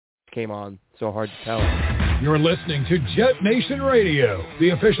came on. So hard to tell. You're listening to JetNation Radio, the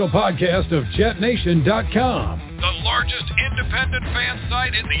official podcast of JetNation.com. The largest independent fan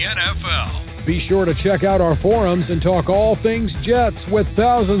site in the NFL. Be sure to check out our forums and talk all things Jets with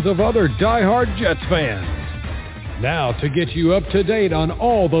thousands of other diehard Jets fans. Now, to get you up to date on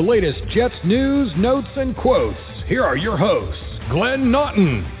all the latest Jets news, notes, and quotes, here are your hosts, Glenn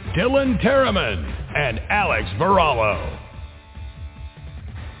Naughton, Dylan Terriman, and Alex Varallo.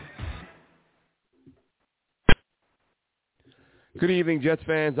 Good evening, Jets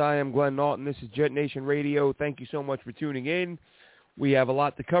fans. I am Glenn Naughton. This is JetNation Radio. Thank you so much for tuning in. We have a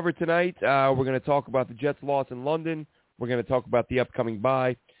lot to cover tonight. We're going to talk about the Jets' loss in London. We're going to talk about the upcoming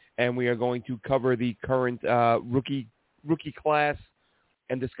bye, and we are going to cover the current rookie class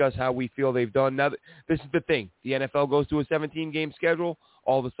and discuss how we feel they've done. Now, this is the thing: the NFL goes to a 17-game schedule.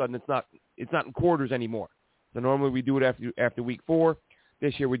 All of a sudden, it's not in quarters anymore. So normally we do it after week 4.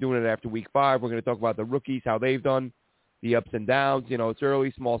 This year we're doing it after week 5. We're going to talk about the rookies, how they've done, the ups and downs. You know, it's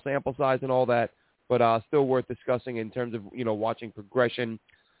early, small sample size, and all that. But still worth discussing in terms of, watching progression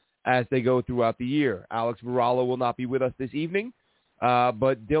as they go throughout the year. Alex Varallo will not be with us this evening,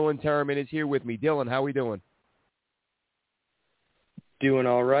 but Dylan Terriman is here with me. Dylan, how are we doing? Doing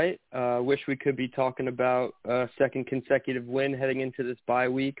all right. Wish we could be talking about a second consecutive win heading into this bye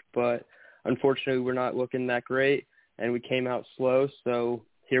week, but unfortunately we're not looking that great, and we came out slow. So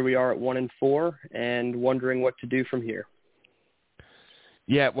here we are at 1-4 and wondering what to do from here.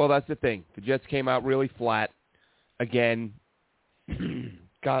 Yeah, well, that's the thing. The Jets came out really flat. Again,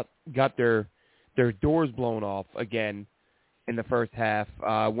 got their doors blown off again in the first half.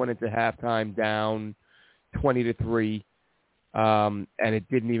 Went into halftime down 20-3, and it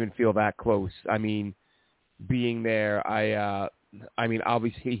didn't even feel that close. I mean, being there, I mean,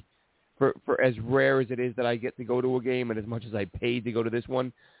 obviously, for as rare as it is that I get to go to a game, and as much as I paid to go to this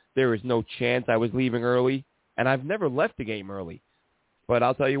one, there is no chance I was leaving early, and I've never left a game early. But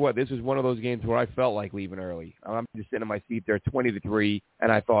I'll tell you what, this was one of those games where I felt like leaving early. I'm just sitting in my seat there 20-3,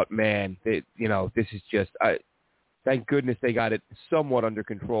 and I thought, man, this is just thank goodness they got it somewhat under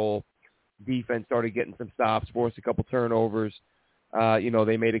control. Defense started getting some stops, forced a couple turnovers.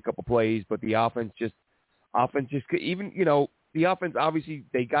 They made a couple plays, but the offense just even, the offense, obviously,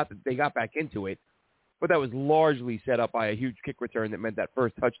 they got back into it, but that was largely set up by a huge kick return that meant that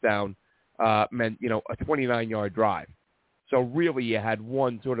first touchdown meant, a 29-yard drive. So really you had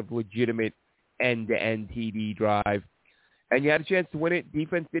one sort of legitimate end-to-end TD drive, and you had a chance to win it.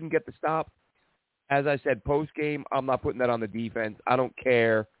 Defense didn't get the stop. As I said, post-game, I'm not putting that on the defense. I don't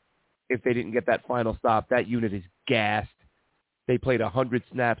care if they didn't get that final stop. That unit is gassed. They played 100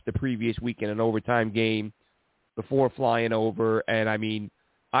 snaps the previous week in an overtime game before flying over. And, I mean,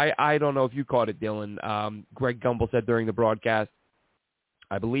 I don't know if you caught it, Dylan. Greg Gumbel said during the broadcast,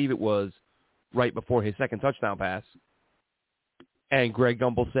 I believe it was right before his second touchdown pass, and Greg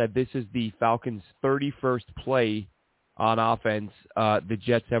Gumbel said this is the Falcons' 31st play on offense. The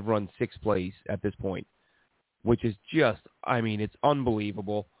Jets have run 6 plays at this point, which is just, it's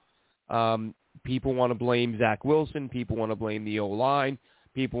unbelievable. People want to blame Zach Wilson. People want to blame the O-line.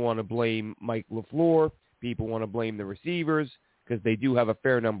 People want to blame Mike LaFleur. People want to blame the receivers because they do have a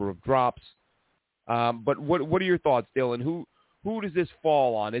fair number of drops. But what are your thoughts, Dylan? Who does this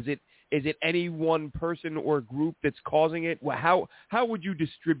fall on? Is it any one person or group that's causing it? How would you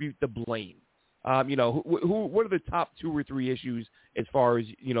distribute the blame? What are the top 2 or 3 issues as far as,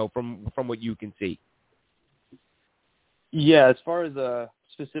 from what you can see? Yeah, as far as a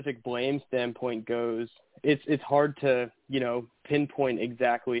specific blame standpoint goes, it's hard to, pinpoint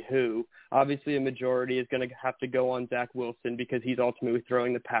exactly who. Obviously, a majority is going to have to go on Zach Wilson because he's ultimately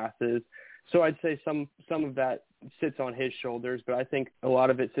throwing the passes. So I'd say some of that sits on his shoulders, but I think a lot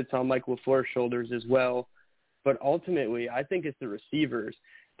of it sits on Mike LaFleur's shoulders as well. But ultimately, I think it's the receivers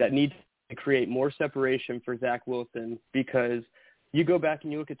that need to create more separation for Zach Wilson, because you go back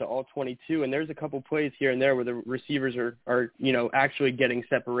and you look at the all-22, and there's a couple plays here and there where the receivers are actually getting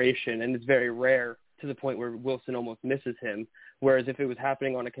separation, and it's very rare to the point where Wilson almost misses him. Whereas if it was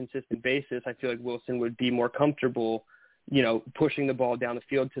happening on a consistent basis, I feel like Wilson would be more comfortable pushing the ball down the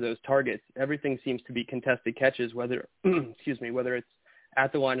field to those targets. Everything seems to be contested catches, whether it's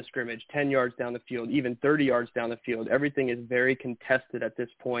at the line of scrimmage, 10 yards down the field, even 30 yards down the field. Everything is very contested at this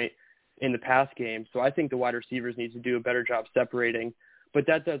point in the pass game. So I think the wide receivers need to do a better job separating. But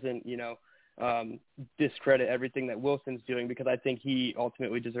that doesn't, discredit everything that Wilson's doing, because I think he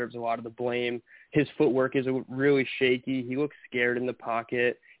ultimately deserves a lot of the blame. His footwork is really shaky. He looks scared in the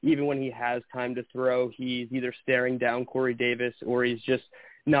pocket. Even when he has time to throw, he's either staring down Corey Davis or he's just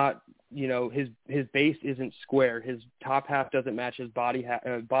not his base isn't square. His top half doesn't match his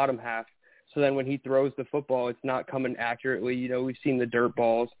bottom half. So then when he throws the football, it's not coming accurately. We've seen the dirt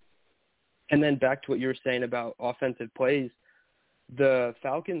balls. And then back to what you were saying about offensive plays, the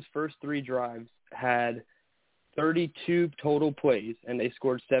Falcons' first 3 drives had 32 total plays, and they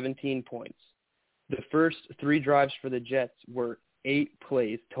scored 17 points. The first 3 drives for the Jets were 8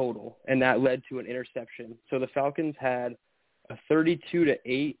 plays total, and that led to an interception. So the Falcons had a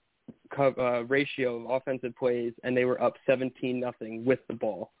 32-8 ratio of offensive plays, and they were up 17-0 with the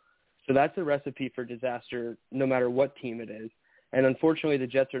ball. So that's a recipe for disaster no matter what team it is. And unfortunately, the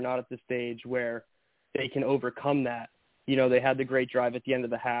Jets are not at the stage where they can overcome that. They had the great drive at the end of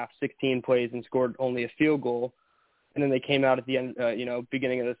the half, 16 plays, and scored only a field goal. And then they came out at the end,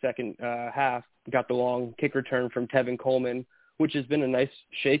 beginning of the second half, got the long kick return from Tevin Coleman, which has been a nice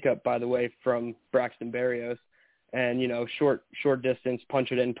shakeup, by the way, from Braxton Berrios. And, short distance,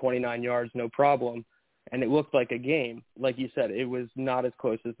 punch it in 29 yards, no problem. And it looked like a game. Like you said, it was not as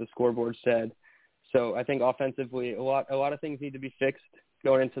close as the scoreboard said. So I think offensively, a lot of things need to be fixed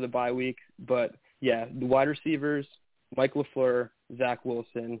going into the bye week. But, yeah, the wide receivers, Mike LaFleur, Zach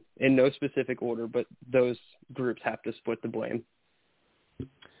Wilson, in no specific order, but those groups have to split the blame.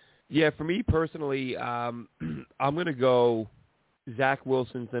 Yeah, for me personally, I'm going to go Zach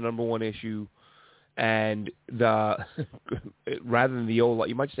Wilson's the number one issue, and rather than the old,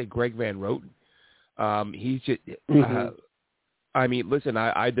 you might say Greg Van Roten. He's just listen,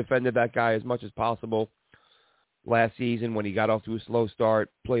 I defended that guy as much as possible last season when he got off to a slow start,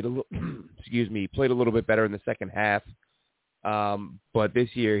 played a little bit better in the second half. But this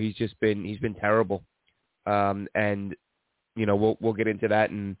year he's been terrible. And we'll get into that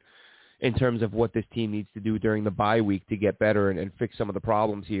in terms of what this team needs to do during the bye week to get better and fix some of the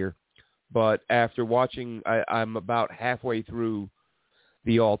problems here. But after watching, I'm about halfway through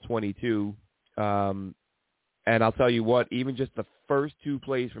the All-22, and I'll tell you what, even just the first 2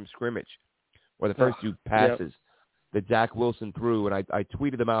 plays from scrimmage, or the first 2 passes that Zach Wilson threw, and I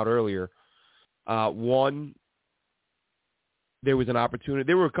tweeted them out earlier. One, there was an opportunity.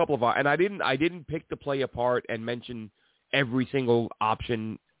 There were a couple of, and I didn't pick the play apart and mention every single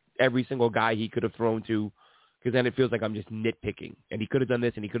option, every single guy he could have thrown to, because then it feels like I'm just nitpicking. And he could have done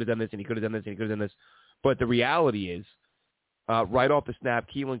this, and he could have done this, and he could have done this, and he could have done this. But the reality is, right off the snap,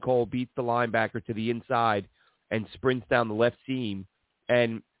 Keelan Cole beats the linebacker to the inside and sprints down the left seam.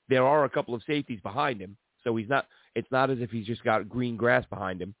 And there are a couple of safeties behind him, so it's not as if he's just got green grass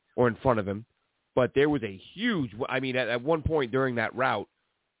behind him or in front of him. But there was a huge, at one point during that route,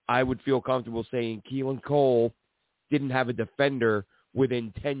 I would feel comfortable saying Keelan Cole didn't have a defender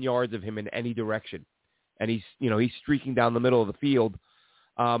within 10 yards of him in any direction. And he's streaking down the middle of the field.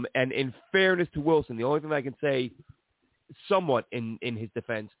 And in fairness to Wilson, the only thing I can say somewhat in his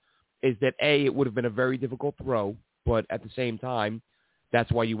defense is that, A, it would have been a very difficult throw, but at the same time,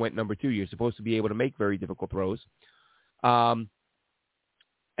 that's why you went number 2. You're supposed to be able to make very difficult throws. And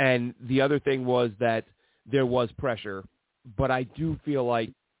the other thing was that there was pressure, but I do feel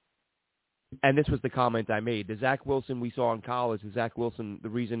like, and this was the comment I made, the Zach Wilson we saw in college, the Zach Wilson, the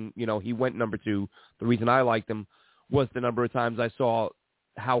reason, he went number 2, the reason I liked him was the number of times I saw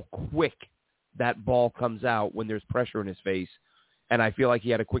how quick that ball comes out when there's pressure in his face. And I feel like he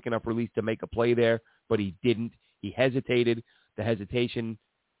had a quick enough release to make a play there, but he didn't. He hesitated. The hesitation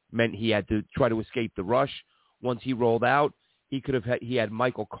meant he had to try to escape the rush. Once he rolled out, he had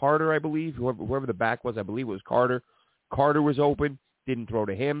Michael Carter, I believe, whoever the back was, I believe it was Carter. Carter was open, didn't throw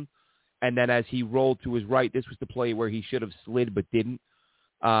to him. And then as he rolled to his right, this was the play where he should have slid but didn't.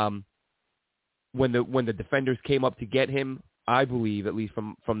 When the defenders came up to get him, I believe, at least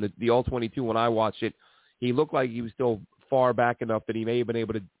from the All-22 when I watched it, he looked like he was still far back enough that he may have been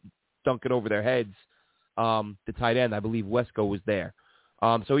able to dunk it over their heads. The tight end, I believe Wesco was there.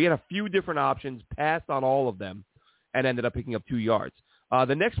 So he had a few different options, passed on all of them, and ended up picking up 2 yards.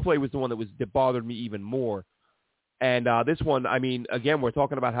 The next play was the one that bothered me even more. And this one, again, we're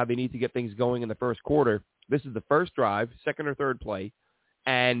talking about how they need to get things going in the first quarter. This is the first drive, second or third play,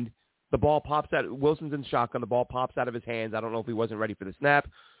 and the ball pops out. Wilson's in shotgun. The ball pops out of his hands. I don't know if he wasn't ready for the snap,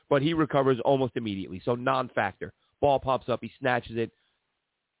 but he recovers almost immediately. So non-factor. Ball pops up. He snatches it,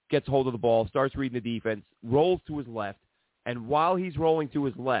 gets hold of the ball, starts reading the defense, rolls to his left. And while he's rolling to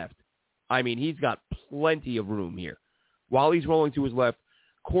his left, he's got plenty of room here. While he's rolling to his left,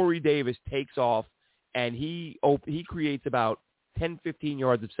 Corey Davis takes off, and he creates about 10, 15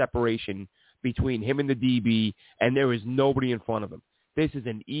 yards of separation between him and the DB, and there is nobody in front of him. This is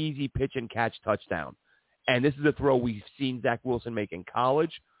an easy pitch and catch touchdown. And this is a throw we've seen Zach Wilson make in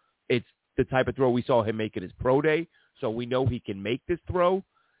college. It's the type of throw we saw him make at his pro day, so we know he can make this throw.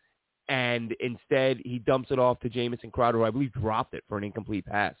 and instead he dumps it off to Jamison Crowder, who I believe dropped it for an incomplete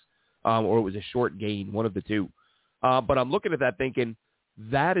pass, or it was a short gain, one of the two. But I'm looking at that thinking,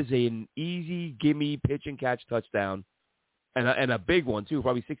 that is an easy gimme pitch and catch touchdown, and a big one too,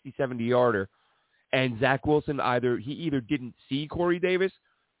 probably 60, 70-yarder. And Zach Wilson either didn't see Corey Davis,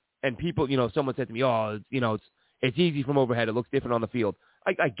 and people, someone said to me, it's easy from overhead. It looks different on the field.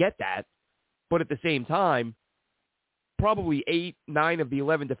 I get that, but at the same time, probably 8, 9 of the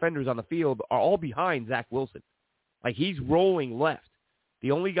 11 defenders on the field are all behind Zach Wilson. Like, he's rolling left. The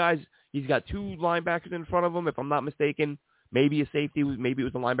only guys, he's got 2 linebackers in front of him, if I'm not mistaken. Maybe a safety, maybe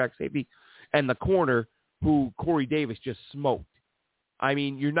it was a linebacker safety, and the corner who Corey Davis just smoked. I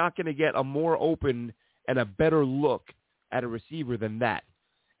mean, you're not going to get a more open and a better look at a receiver than that.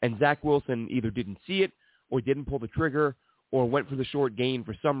 And Zach Wilson either didn't see it or didn't pull the trigger or went for the short gain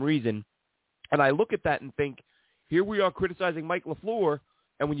for some reason. And I look at that and think, here we are criticizing Mike LaFleur,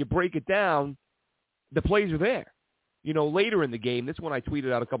 and when you break it down, the plays are there. Later in the game, this one I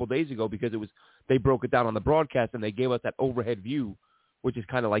tweeted out a couple days ago because they broke it down on the broadcast and they gave us that overhead view, which is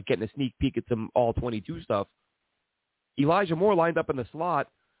kind of like getting a sneak peek at some all-22 stuff. Elijah Moore lined up in the slot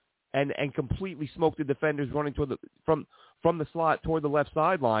and completely smoked the defenders running toward from the slot toward the left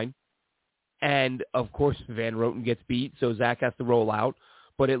sideline. And, of course, Van Roten gets beat, so Zach has to roll out.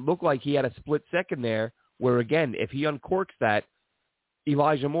 But it looked like he had a split second there where, again, if he uncorks that,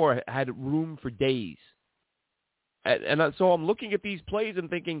 Elijah Moore had room for days. And so I'm looking at these plays and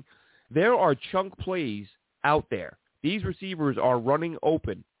thinking, there are chunk plays out there. These receivers are running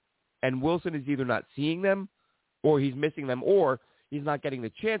open, and Wilson is either not seeing them or he's missing them, or he's not getting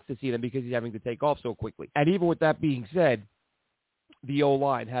the chance to see them because he's having to take off so quickly. And even with that being said, the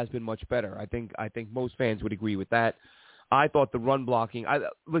O-line has been much better. I think most fans would agree with that. I thought the run blocking.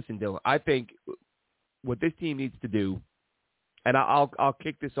 Listen, Dylan. I think what this team needs to do, and I'll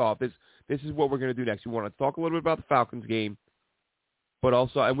kick this off. This is what we're going to do next. We want to talk a little bit about the Falcons game, but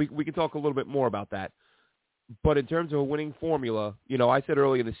also, and we can talk a little bit more about that. But in terms of a winning formula, I said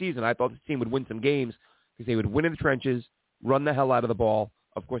early in the season I thought this team would win some games because they would win in the trenches, run the hell out of the ball.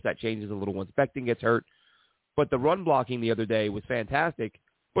 Of course, that changes a little once Becton gets hurt. But the run blocking the other day was fantastic.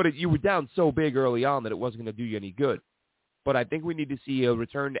 But you were down so big early on that it wasn't going to do you any good. But I think we need to see a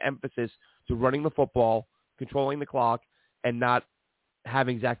return to emphasis to running the football, controlling the clock, and not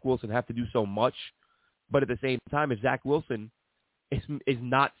having Zach Wilson have to do so much. But at the same time, if Zach Wilson is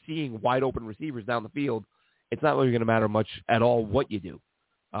not seeing wide open receivers down the field, it's not really going to matter much at all what you do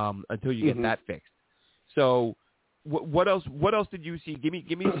until you get that fixed. So what else did you see? Give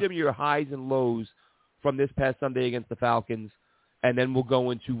me some of your highs and lows from this past Sunday against the Falcons, and then we'll go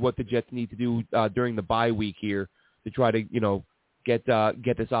into what the Jets need to do during the bye week here to try to get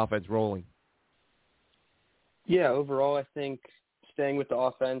this offense rolling. Yeah, overall, I think staying with the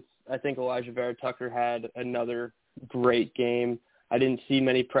offense, I think Elijah Vera-Tucker had another great game. I didn't see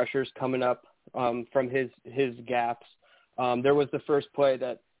many pressures coming up from his gaps. There was the first play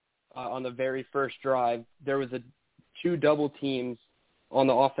that on the very first drive, there was 2 double teams on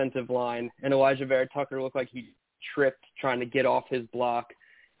the offensive line, and Elijah Vera-Tucker looked like he tripped trying to get off his block.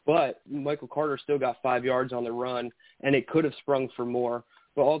 But Michael Carter still got 5 yards on the run, and it could have sprung for more.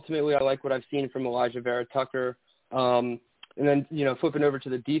 But ultimately, I like what I've seen from Elijah Vera-Tucker. And then, flipping over to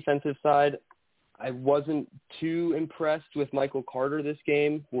the defensive side, I wasn't too impressed with Michael Carter this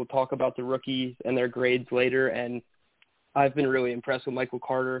game. We'll talk about the rookies and their grades later, and I've been really impressed with Michael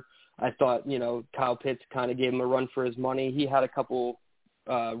Carter. I thought, Kyle Pitts kind of gave him a run for his money. He had a couple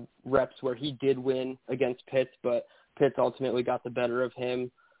reps where he did win against Pitts, but Pitts ultimately got the better of him.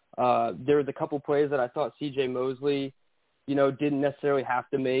 There was a couple plays that I thought C.J. Mosley, didn't necessarily have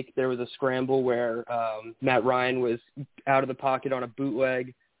to make. There was a scramble where Matt Ryan was out of the pocket on a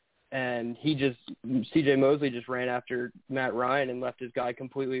bootleg, and C.J. Mosley just ran after Matt Ryan and left his guy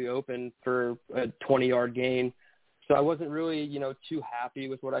completely open for a 20-yard gain. So I wasn't really, too happy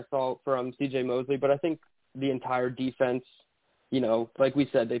with what I saw from C.J. Mosley, but I think the entire defense, like we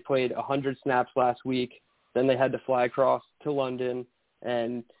said, they played 100 snaps last week. Then they had to fly across to London,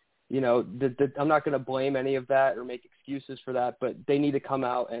 and I'm not going to blame any of that or make excuses for that, but they need to come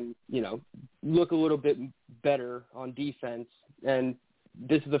out and, look a little bit better on defense. And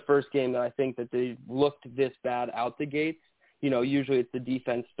this is the first game that I think that they looked this bad out the gates. Usually it's the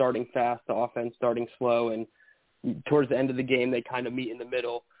defense starting fast, the offense starting slow, and towards the end of the game they kind of meet in the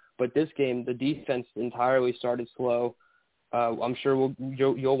middle. But this game, the defense entirely started slow. I'm sure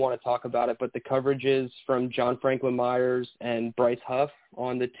you'll want to talk about it, but the coverages from John Franklin Myers and Bryce Huff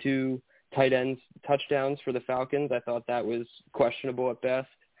on the 2 tight ends touchdowns for the Falcons, I thought that was questionable at best.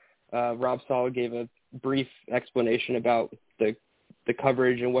 Rob Saleh gave a brief explanation about the the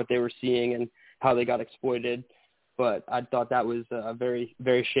coverage and what they were seeing and how they got exploited. But I thought that was very,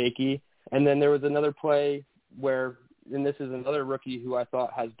 very shaky. And then there was another play where, and this is another rookie who I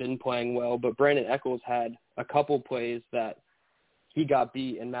thought has been playing well, but Brandon Echols had a couple plays that he got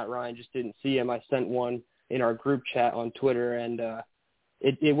beat and Matt Ryan just didn't see him. I sent one in our group chat on Twitter, and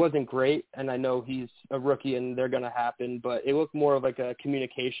it wasn't great. And I know he's a rookie and they're going to happen, but it looked more of like a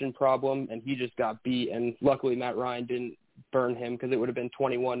communication problem, and he just got beat. And luckily Matt Ryan didn't burn him, because it would have been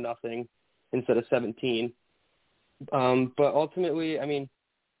 21-0 instead of 17. But ultimately, I mean,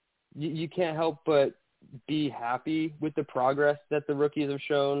 you can't help but be happy with the progress that the rookies have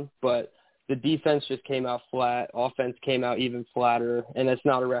shown, but the defense just came out flat. Offense came out even flatter, and it's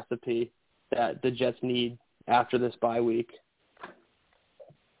not a recipe that the Jets need after this bye week.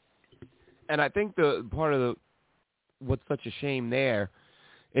 And I think the part of what's such a shame there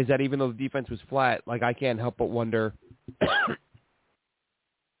is that even though the defense was flat, like, I can't help but wonder,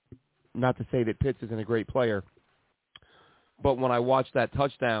 not to say that Pitts isn't a great player, but when I watch that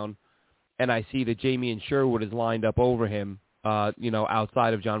touchdown and I see that Jamie Sherwood is lined up over him,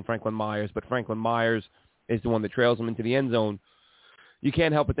 outside of John Franklin Myers, but Franklin Myers is the one that trails him into the end zone, you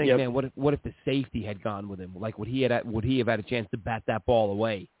can't help but think, man, what if the safety had gone with him? Like, would he have had a chance to bat that ball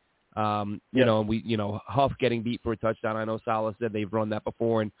away? Huff getting beat for a touchdown. I know Salah said they've run that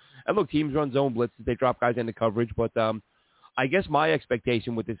before, and look, teams run zone blitzes, they drop guys into coverage, but I guess my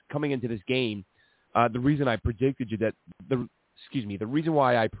expectation with this coming into this game, the reason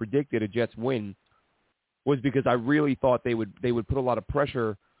why I predicted a Jets win was because I really thought they would put a lot of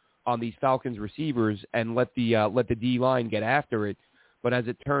pressure on these Falcons receivers and let the D line get after it. But as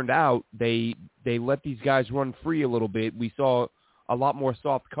it turned out, they let these guys run free a little bit. We saw a lot more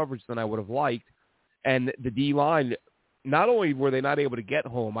soft coverage than I would have liked, and the D line, not only were they not able to get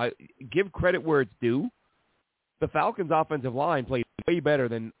home, I give credit where it's due. The Falcons' offensive line played way better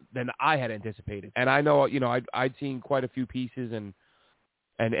than I had anticipated. And I know, I'd seen quite a few pieces and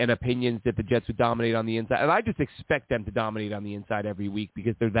opinions that the Jets would dominate on the inside. And I just expect them to dominate on the inside every week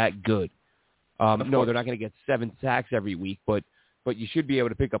because they're that good. No, they're not going to get 7 sacks every week, but you should be able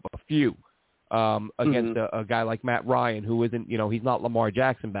to pick up a few against a guy like Matt Ryan, who isn't, he's not Lamar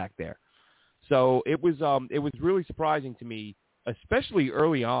Jackson back there. So it was really surprising to me, especially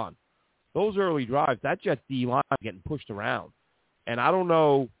early on. Those early drives, that Jets D-line getting pushed around. And I don't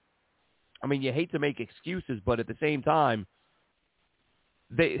know, I mean, you hate to make excuses, but at the same time,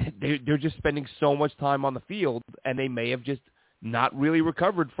 they're just spending so much time on the field, and they may have just not really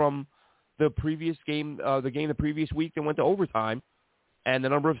recovered from the previous game, the previous week that went to overtime, and the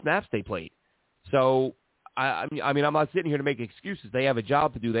number of snaps they played. So, I mean, I'm not sitting here to make excuses. They have a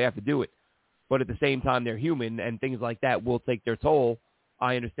job to do. They have to do it. But at the same time, they're human, and things like that will take their toll.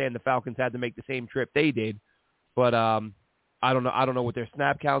 I understand the Falcons had to make the same trip they did, but I don't know what their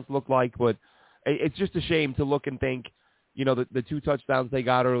snap counts look like, but it's just a shame to look and think, the 2 touchdowns they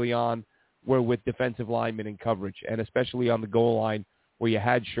got early on were with defensive linemen in coverage, and especially on the goal line where you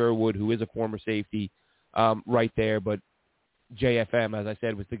had Sherwood, who is a former safety, right there, but JFM, as I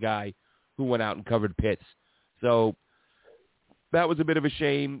said, was the guy who went out and covered Pitts. So that was a bit of a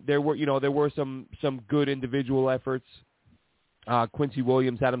shame. There were some good individual efforts. Quincy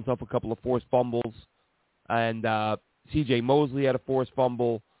Williams had himself a couple of forced fumbles, and C.J. Mosley had a forced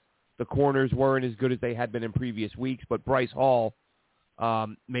fumble. The corners weren't as good as they had been in previous weeks, but Bryce Hall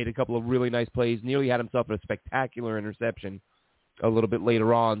made a couple of really nice plays, nearly had himself a spectacular interception a little bit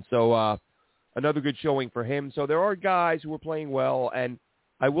later on. So another good showing for him. So there are guys who are playing well, and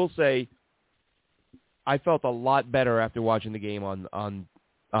I will say I felt a lot better after watching the game on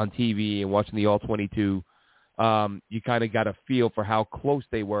TV and watching the All-22. You kind of got a feel for how close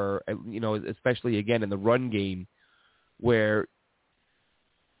they were, especially, again, in the run game where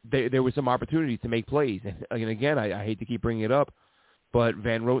there was some opportunities to make plays. And again, I hate to keep bringing it up, but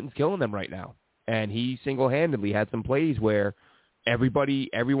Van Roten's killing them right now. And he single-handedly had some plays where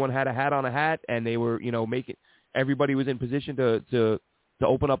everyone had a hat on a hat, and they were, everybody was in position to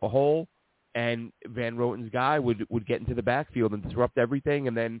open up a hole, and Van Roten's guy would get into the backfield and disrupt everything,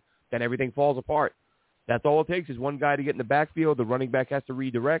 and then everything falls apart. That's all it takes is one guy to get in the backfield. The running back has to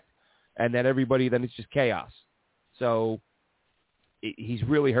redirect, and then it's just chaos. So he's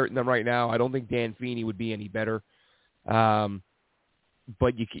really hurting them right now. I don't think Dan Feeney would be any better.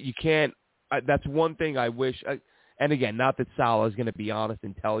 But you can't that's one thing I wish. And again, not that Salah is going to be honest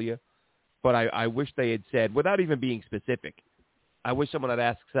and tell you, but I wish they had said, without even being specific, I wish someone had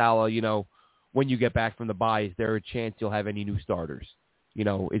asked Salah, when you get back from the bye, is there a chance you'll have any new starters?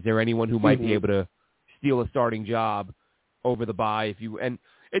 Is there anyone who might be able to steal a starting job over the bye? And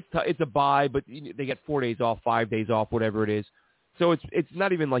it's a bye, but they get 4 days off, 5 days off, whatever it is. So it's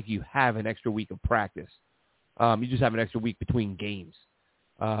not even like you have an extra week of practice. You just have an extra week between games.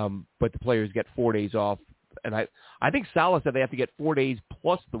 But the players get 4 days off. And I think Salah said they have to get 4 days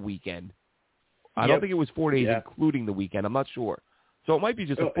plus the weekend. I don't think it was 4 days including the weekend. I'm not sure. So it might be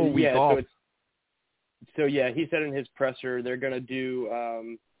just a full week off. So he said in his presser they're going to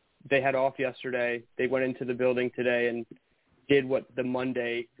do they had off yesterday. They went into the building today and did what the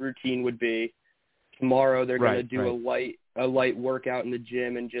Monday routine would be. Tomorrow they're going to do a light workout in the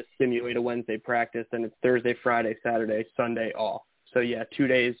gym and just simulate a Wednesday practice. And it's Thursday, Friday, Saturday, Sunday off. So, 2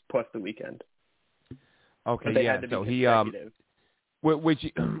 days plus the weekend. Okay, so he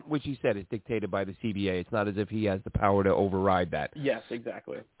which he said is dictated by the CBA. It's not as if he has the power to override that. Yes,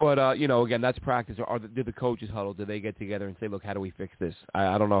 exactly. But again, that's practice. Did the coaches huddle? Did they get together and say, "Look, how do we fix this?"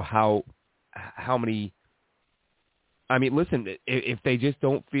 I don't know how many. I mean, listen, if they just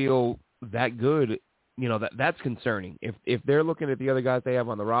don't feel that good, that's concerning. If they're looking at the other guys they have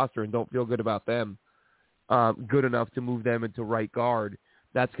on the roster and don't feel good about them, good enough to move them into right guard,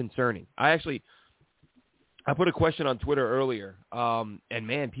 that's concerning. I put a question on Twitter earlier, and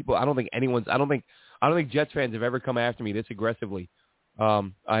man, people, I don't think Jets fans have ever come after me this aggressively. I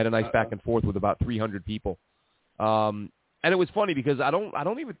had a nice back and forth with about 300 people, and it was funny because I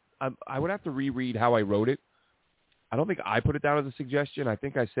would have to reread how I wrote it. I don't think I put it down as a suggestion. I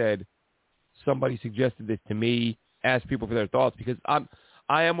think I said somebody suggested this to me, asked people for their thoughts, because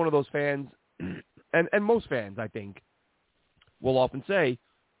I am one of those fans, and most fans, I think, will often say,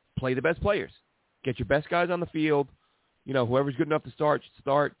 play the best players. Get your best guys on the field. Whoever's good enough to start should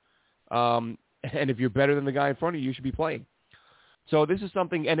start. And if you're better than the guy in front of you, you should be playing. So this is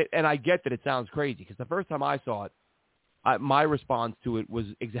something, and I get that it sounds crazy, because the first time I saw it, my response to it was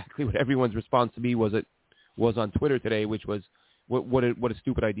exactly what everyone's response to me was on Twitter today, which was, what a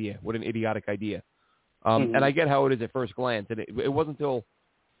stupid idea, what an idiotic idea. And I get how it is at first glance, and it wasn't until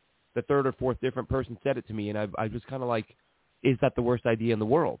the third or fourth different person said it to me, and I was kind of like, is that the worst idea in the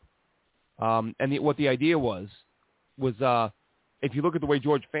world? What the idea was if you look at the way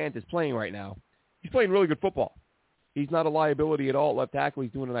George Fant is playing right now, he's playing really good football. He's not a liability at all at left tackle.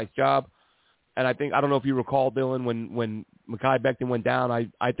 He's doing a nice job. And I don't know if you recall, Dylan, when Mekhi Becton went down,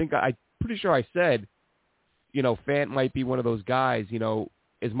 I'm pretty sure I said, Fant might be one of those guys,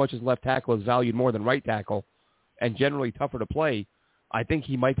 as much as left tackle is valued more than right tackle and generally tougher to play, I think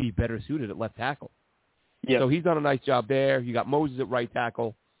he might be better suited at left tackle. Yep. So he's done a nice job there. You got Moses at right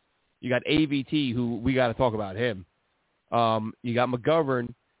tackle. You got AVT, who we got to talk about him. You got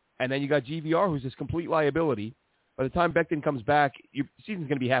McGovern, and then you got GVR, who's this complete liability. By the time Becton comes back, your season's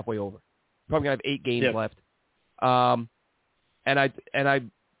going to be halfway over. Probably going to have 8 games left.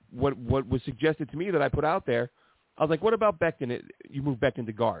 What was suggested to me that I put out there, I was like, what about Becton? You move Becton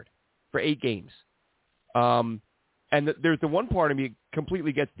to guard for 8 games. There's the one part of me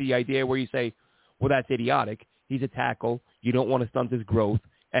completely gets the idea where you say, well, that's idiotic. He's a tackle. You don't want to stunt his growth.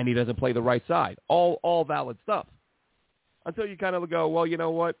 And he doesn't play the right side. All valid stuff. Until you kind of go, well, you know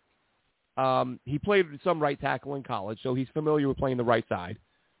what? He played some right tackle in college, so he's familiar with playing the right side.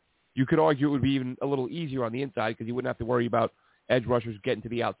 You could argue it would be even a little easier on the inside because he wouldn't have to worry about edge rushers getting to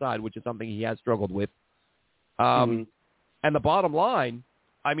the outside, which is something he has struggled with. And the bottom line,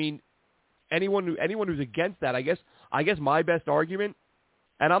 I mean, anyone who's against that, I guess my best argument,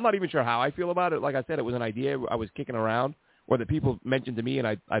 and I'm not even sure how I feel about it. Like I said, it was an idea I was kicking around, or that people mentioned to me, and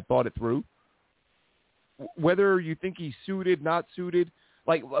I thought it through. Whether you think he's suited, not suited,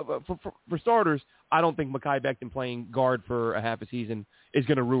 like for starters, I don't think Mekhi Becton playing guard for a half a season is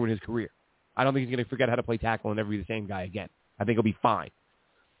going to ruin his career. I don't think he's going to forget how to play tackle and never be the same guy again. I think he'll be fine.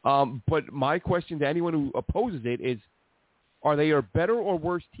 But my question to anyone who opposes it is, are they a better or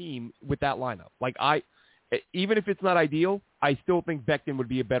worse team with that lineup? Like even if it's not ideal, I still think Becton would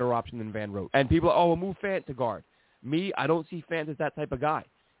be a better option than Van Rote. And people, we'll move Fant to guard. Me, I don't see Fant as that type of guy.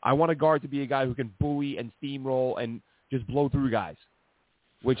 I want a guard to be a guy who can bully and steamroll and just blow through guys,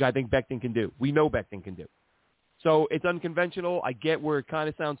 which I think Becton can do. We know Becton can do. So it's unconventional. I get where it kind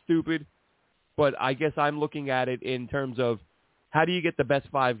of sounds stupid, but I guess I'm looking at it in terms of how do you get the best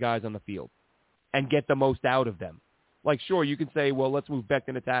 5 guys on the field and get the most out of them? Like, sure, you can say, well, let's move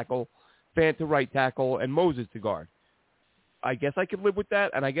Becton to tackle, Fant to right tackle, and Moses to guard. I guess I could live with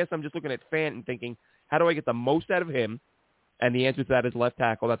that, and I guess I'm just looking at Fant and thinking, how do I get the most out of him? And the answer to that is left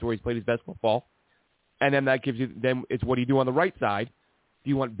tackle. That's where he's played his best football. And then that gives you, then it's what do you do on the right side? Do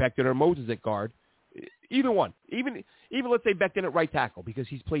you want Becton or Moses at guard? Either one. Even let's say Becton at right tackle because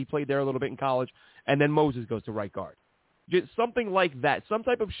he's played there a little bit in college, and then Moses goes to right guard. Just something like that, some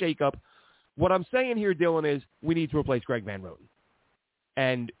type of shakeup. What I'm saying here, Dylan, is we need to replace Greg Van Roten.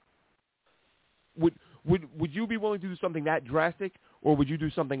 And Would you be willing to do something that drastic, or would you do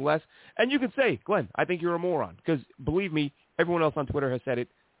something less? And you can say, Glenn, I think you're a moron, because believe me, everyone else on Twitter has said it,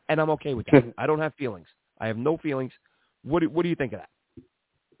 and I'm okay with that. I don't have feelings. I have no feelings. What do you think of that?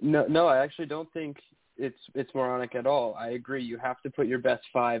 No, I actually don't think it's moronic at all. I agree. You have to put your best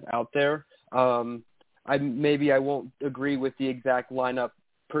 5 out there. I won't agree with the exact lineup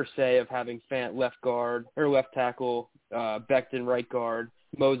per se of having Fant left guard or left tackle, Becton right guard,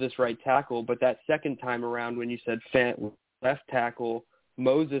 Moses right tackle. But that second time around when you said Fant left tackle,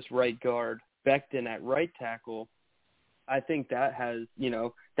 Moses right guard, Becton at right tackle, I think that has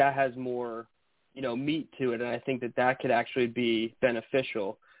more, meat to it. And I think that could actually be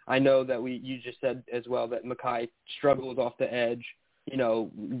beneficial. I know that you just said as well that Mekhi struggles off the edge,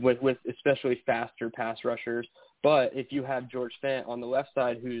 with especially faster pass rushers. But if you have George Fant on the left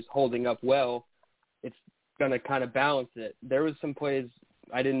side who's holding up well, it's going to kind of balance it. There was some plays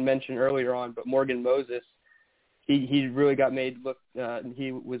I didn't mention earlier on, but Morgan Moses, he really got made look.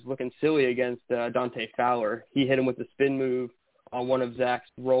 He was looking silly against Dante Fowler. He hit him with a spin move on one of Zach's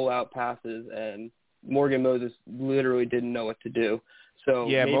rollout passes, and Morgan Moses literally didn't know what to do. So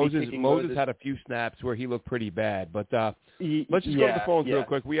yeah, Moses had a few snaps where he looked pretty bad. But let's just go to the phones real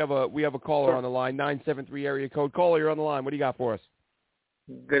quick. We have a caller on the line, 973 area code. Caller, you're on the line. What do you got for us?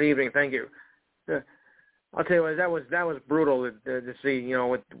 Good evening. Thank you. I'll tell you what, that was brutal to see,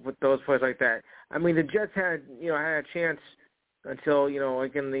 with those plays like that. I mean, the Jets had a chance until,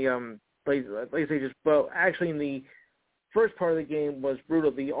 like in the actually in the first part of the game was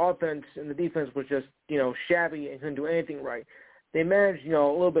brutal. The offense and the defense was just, shabby and couldn't do anything right. They managed, a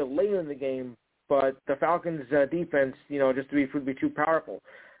little bit later in the game, but the Falcons' defense, just would be too powerful.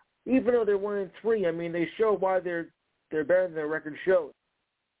 Even though they're 1-3, I mean, they show why they're better than their record shows.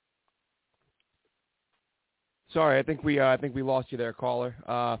 Sorry, I think we lost you there, caller.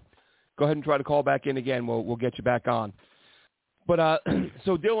 Go ahead and try to call back in again. We'll get you back on. But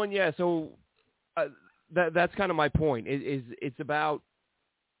so Dylan, that's kind of my point. It's about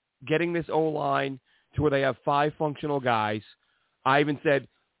getting this O-line to where they have 5 functional guys. I even said,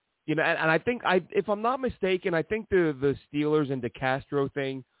 and I think if I'm not mistaken, I think the Steelers and DeCastro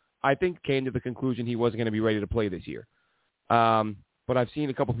thing, I think came to the conclusion he wasn't going to be ready to play this year. But I've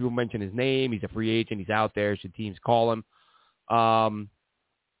seen a couple people mention his name. He's a free agent. He's out there. Should teams call him? I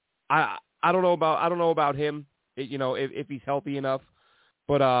don't know about him. If he's healthy enough.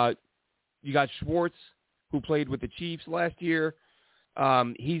 But you got Schwartz, who played with the Chiefs last year.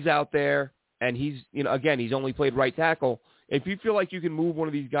 He's out there, and he's he's only played right tackle. If you feel like you can move one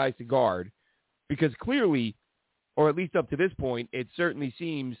of these guys to guard, because clearly, or at least up to this point, it certainly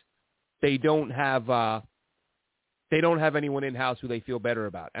seems they don't have anyone in-house who they feel better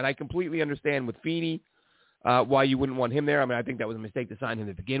about. And I completely understand with Feeney why you wouldn't want him there. I mean, I think that was a mistake to sign him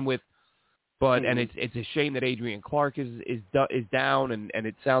to begin with. But and it's a shame that Adrian Clark is down, and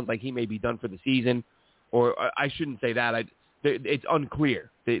it sounds like he may be done for the season. Or I shouldn't say that. It's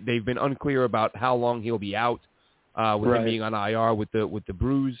unclear. They've been unclear about how long he'll be out. With him being on IR with the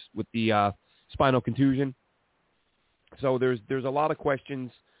bruise, with the spinal contusion. So there's a lot of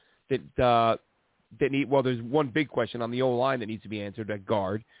questions that need. Well, there's one big question on the O-line that needs to be answered at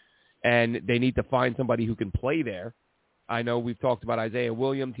guard, and they need to find somebody who can play there. I know we've talked about Isaiah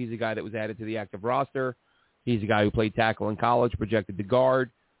Williams. He's a guy that was added to the active roster. He's a guy who played tackle in college, projected to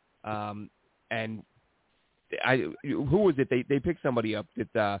guard. And who was it? They picked somebody up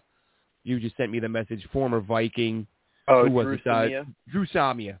that. You just sent me the message, former Viking. Oh, who was Drew it? Samia. Drew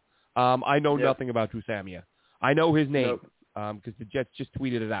Samia. I know nothing about Drew Samia. I know his name because the Jets just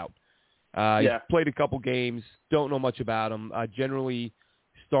tweeted it out. He's played a couple games. Don't know much about him. Generally,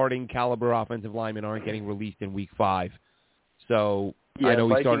 starting caliber offensive linemen aren't getting released in Week 5. So I know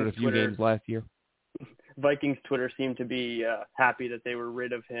he started a few games last year. Vikings Twitter seemed to be happy that they were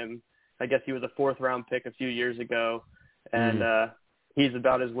rid of him. I guess he was a 4th-round pick a few years ago, and he's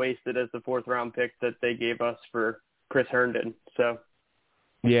about as wasted as the 4th-round pick that they gave us for Chris Herndon. So,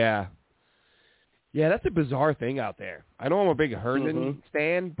 yeah, that's a bizarre thing out there. I know I'm a big Herndon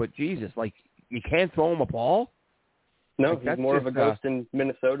stan, but Jesus, like you can't throw him a ball. No, he's more of a ghost in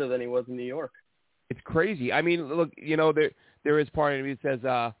Minnesota than he was in New York. It's crazy. I mean, look, there is part of me that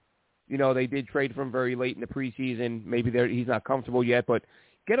says, they did trade for him very late in the preseason. Maybe he's not comfortable yet, but.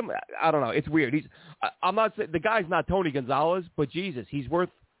 Get him. I don't know. It's weird. I'm not saying the guy's not Tony Gonzalez, but Jesus, he's worth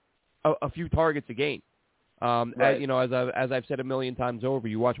a few targets a game. Right. As I've said a million times over,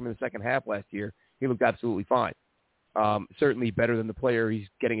 you watch him in the second half last year, he looked absolutely fine. Certainly better than the player he's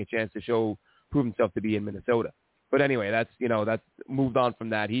getting a chance to prove himself to be in Minnesota. But anyway, that's moved on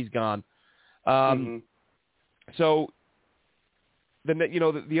from that. He's gone. So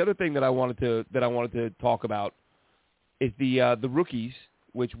the other thing that I wanted to talk about is the rookies,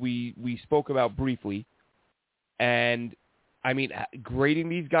 which we spoke about briefly, and I mean grading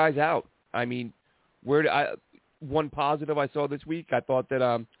these guys out. I mean, one positive I saw this week, I thought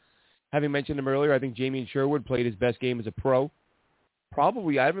that having mentioned him earlier, I think Jamie Sherwood played his best game as a pro.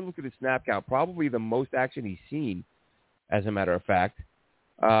 Probably, I haven't looked at his snap count. Probably the most action he's seen, as a matter of fact.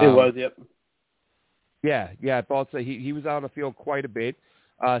 It was, yep. Yeah, I thought so. He was on the field quite a bit.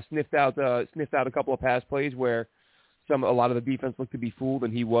 Sniffed out a couple of pass plays where a lot of the defense looked to be fooled,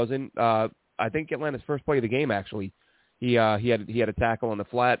 and he wasn't. I think Atlanta's first play of the game, actually, he had a tackle on the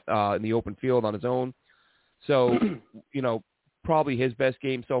flat in the open field on his own. So, probably his best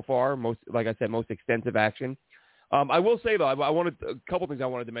game so far. Most extensive action. I will say though, I wanted a couple things I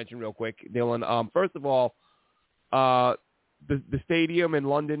wanted to mention real quick, Dylan. First of all, the stadium in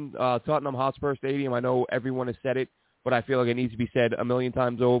London, Tottenham Hotspur Stadium. I know everyone has said it, but I feel like it needs to be said a million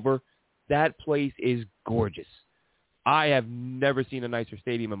times over. That place is gorgeous. I have never seen a nicer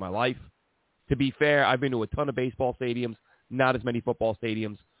stadium in my life. To be fair, I've been to a ton of baseball stadiums, not as many football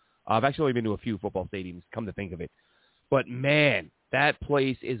stadiums. I've actually only been to a few football stadiums, come to think of it. But, man, that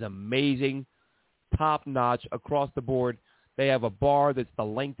place is amazing, top-notch, across the board. They have a bar that's the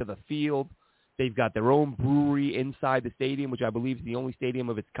length of the field. They've got their own brewery inside the stadium, which I believe is the only stadium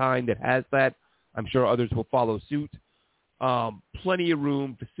of its kind that has that. I'm sure others will follow suit. Plenty of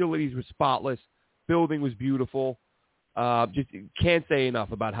room. Facilities were spotless. Building was beautiful. Just can't say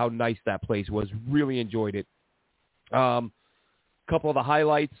enough about how nice that place was. Really enjoyed it. Couple of the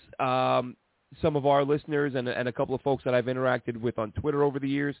highlights. Some of our listeners and a couple of folks that I've interacted with on Twitter over the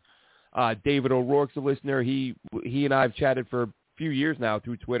years. David O'Rourke's a listener. He and I have chatted for a few years now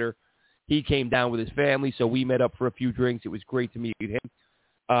through Twitter. He came down with his family, so we met up for a few drinks. It was great to meet him.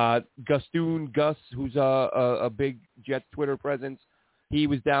 Gus, who's a big Jets Twitter presence, he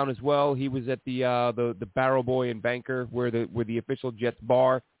was down as well. He was at the Barrel Boy and Banker, where the official Jets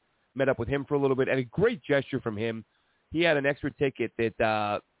bar. Met up with him for a little bit, and a great gesture from him. He had an extra ticket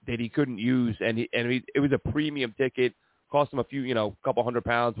that he couldn't use, and it was a premium ticket. Cost him a few, couple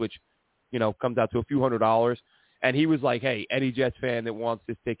 £100, which, comes out to a few $100. And he was like, hey, any Jets fan that wants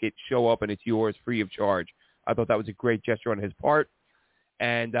this ticket, show up and it's yours free of charge. I thought that was a great gesture on his part.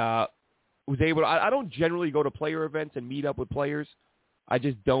 And was able to, I don't generally go to player events and meet up with players. I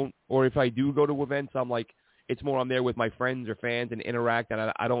just don't. Or if I do go to events, I'm like, it's more I'm there with my friends or fans and interact.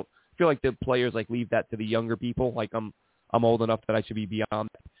 And I don't feel like the players leave that to the younger people. Like I'm old enough that I should be beyond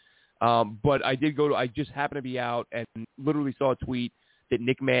that. But I just happened to be out and literally saw a tweet that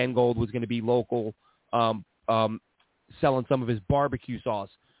Nick Mangold was going to be local, selling some of his barbecue sauce,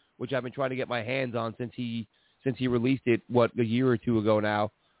 which I've been trying to get my hands on since he released it, a year or two ago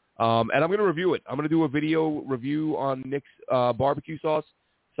now. And I'm going to review it. I'm going to do a video review on Nick's barbecue sauce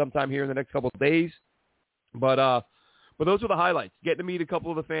sometime here in the next couple of days. But those are the highlights. Getting to meet a couple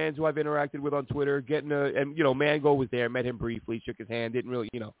of the fans who I've interacted with on Twitter. Mango was there, met him briefly, shook his hand. Didn't really,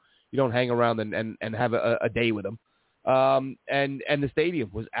 you don't hang around and have a day with him. And the stadium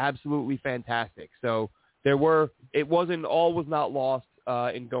was absolutely fantastic. So all was not lost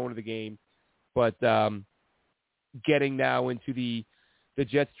in going to the game, but getting now into the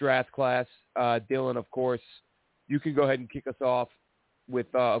Jets draft class, Dylan, of course, you can go ahead and kick us off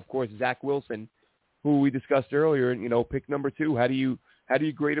with, of course, Zach Wilson, who we discussed earlier, pick number 2. How do you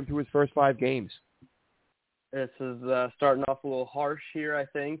grade him through his first 5 games? This is starting off a little harsh here, I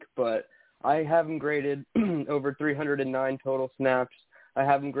think, but I have him graded over 309 total snaps. I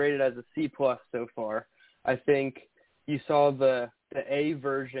have him graded as a C+ so far. I think you saw the A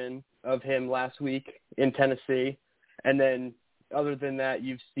version of him last week in Tennessee, and then other than that,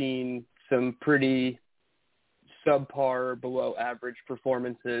 you've seen some pretty subpar, below average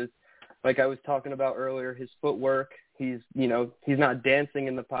performances. Like I was talking about earlier, his footwork, he's not dancing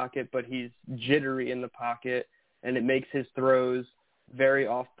in the pocket, but he's jittery in the pocket, and it makes his throws very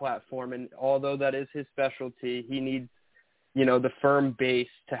off-platform. And although that is his specialty, he needs, the firm base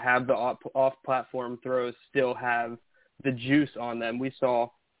to have the off-platform throws still have the juice on them. We saw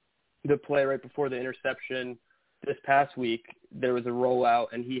the play right before the interception this past week. There was a rollout,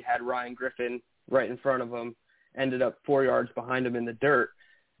 and he had Ryan Griffin right in front of him, ended up 4 yards behind him in the dirt.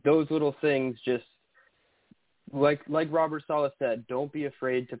 Those little things just, like Robert Saleh said, don't be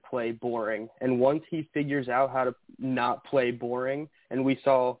afraid to play boring. And once he figures out how to not play boring, and we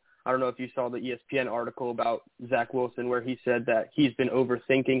saw, I don't know if you saw the ESPN article about Zach Wilson where he said that he's been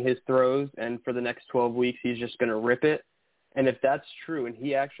overthinking his throws, and for the next 12 weeks he's just going to rip it. And if that's true, and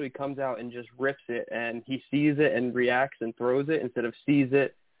he actually comes out and just rips it, and he sees it and reacts and throws it instead of sees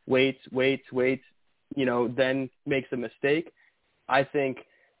it, waits, then makes a mistake, I think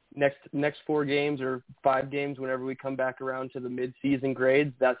next 4 games or 5 games, whenever we come back around to the mid-season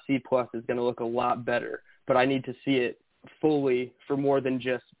grades, that C+ is going to look a lot better. But I need to see it fully for more than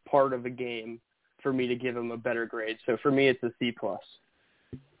just part of a game for me to give him a better grade. So for me, it's a C+.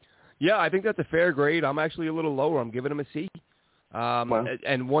 Yeah, I think that's a fair grade. I'm actually a little lower. I'm giving him a C. Wow.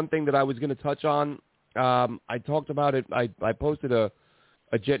 And one thing that I was going to touch on, I talked about it. I posted a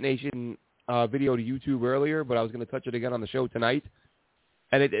JetNation video to YouTube earlier, but I was going to touch it again on the show tonight.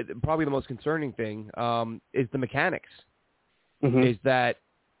 And it probably the most concerning thing is the mechanics. Mm-hmm. Is that,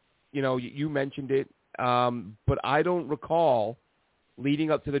 you mentioned it, but I don't recall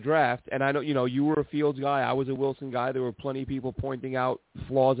leading up to the draft, and I know, you were a Fields guy, I was a Wilson guy. There were plenty of people pointing out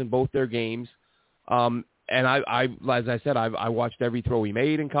flaws in both their games. And I as I said, I watched every throw he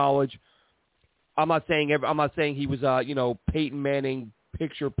made in college. I'm not saying he was, Peyton Manning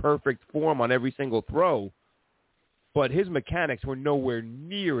picture perfect form on every single throw, but his mechanics were nowhere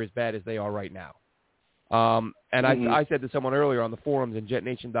near as bad as they are right now. And I said to someone earlier on the forums in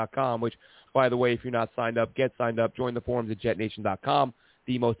JetNation.com, which, by the way, if you're not signed up, get signed up. Join the forums at JetNation.com,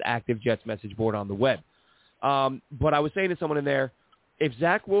 the most active Jets message board on the web. But I was saying to someone in there, if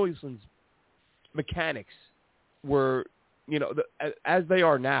Zach Wilson's mechanics were, as they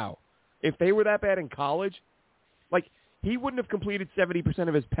are now, if they were that bad in college, like, he wouldn't have completed 70%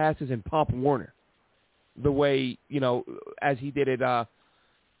 of his passes in Pop Warner the way, as he did it at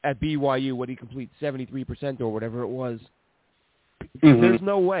BYU when he completes 73% or whatever it was. Mm-hmm. There's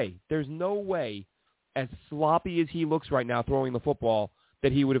no way, as sloppy as he looks right now throwing the football,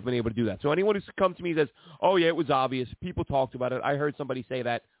 that he would have been able to do that. So anyone who comes to me and says, oh, yeah, it was obvious, people talked about it, I heard somebody say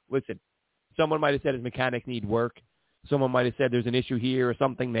that, listen, someone might have said his mechanics need work. Someone might have said there's an issue here or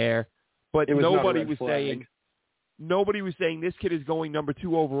something there. But nobody was saying this kid is going number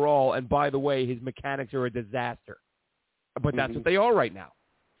 2 overall, and by the way, his mechanics are a disaster. But that's what they are right now.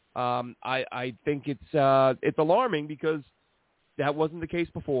 I think it's alarming because that wasn't the case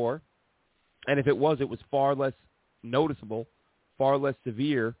before, and if it was far less noticeable, far less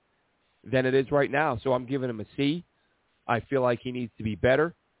severe than it is right now. So I'm giving him a C. I feel like he needs to be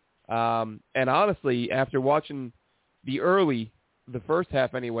better. And honestly, after watching the first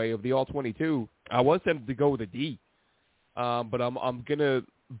half anyway of the All-22, I was tempted to go with a D. But I'm going to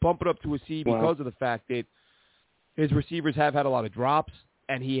bump it up to a C because of the fact that his receivers have had a lot of drops,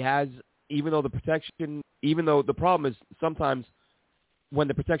 and he has, even though the problem is sometimes when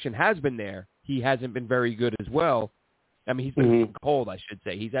the protection has been there, he hasn't been very good as well. I mean, he's been cold, I should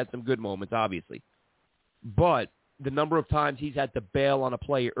say. He's had some good moments, obviously. But the number of times he's had to bail on a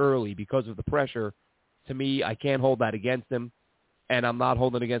play early because of the pressure, to me, I can't hold that against him, and I'm not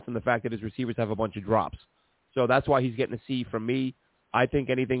holding against him the fact that his receivers have a bunch of drops. So that's why he's getting a C from me. I think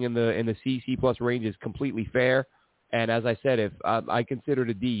anything in the C+ range is completely fair. And as I said, if I considered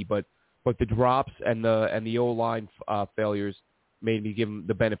a D, but the drops and the O-line failures made me give him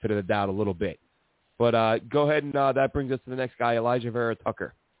the benefit of the doubt a little bit. But go ahead, and that brings us to the next guy, Elijah Vera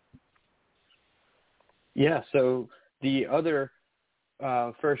Tucker. Yeah, so the other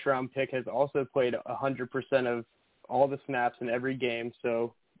first-round pick has also played 100% of all the snaps in every game.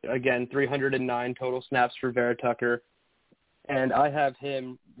 So, again, 309 total snaps for Vera Tucker. And I have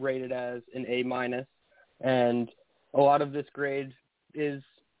him rated as an A-. And a lot of this grade is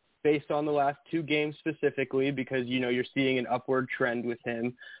based on the last 2 games specifically because, you're seeing an upward trend with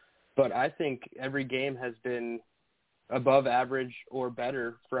him. But I think every game has been above average or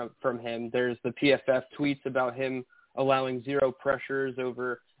better from him. There's the PFF tweets about him allowing 0 pressures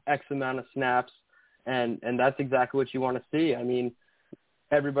over X amount of snaps, and that's exactly what you want to see. I mean,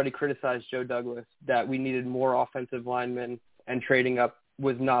 everybody criticized Joe Douglas that we needed more offensive linemen and trading up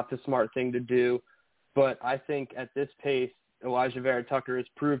was not the smart thing to do. But I think at this pace, Elijah Vera Tucker is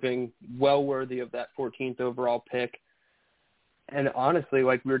proving well worthy of that 14th overall pick. And honestly,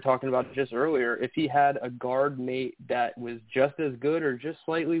 like we were talking about just earlier, if he had a guard mate that was just as good or just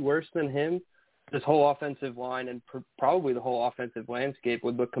slightly worse than him, this whole offensive line and probably the whole offensive landscape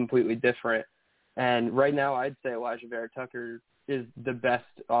would look completely different. And right now, I'd say Elijah Vera Tucker is the best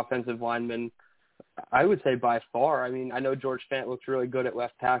offensive lineman, I would say by far. I mean, I know George Fant looks really good at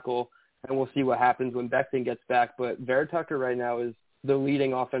left tackle, and we'll see what happens when Becton gets back. But Vera Tucker right now is the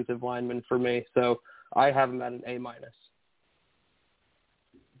leading offensive lineman for me, so I have him at an A-.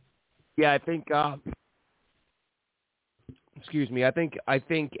 Yeah, I think. Excuse me. I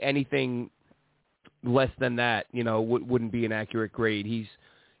think anything less than that, wouldn't be an accurate grade. He's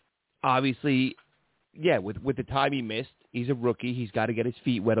obviously, with the time he missed, he's a rookie. He's got to get his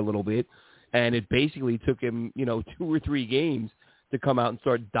feet wet a little bit, and it basically took him, 2 or 3 games to come out and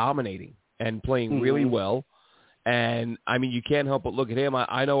start dominating and playing really well. And, I mean, you can't help but look at him.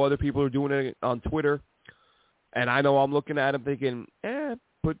 I know other people are doing it on Twitter, and I know I'm looking at him thinking,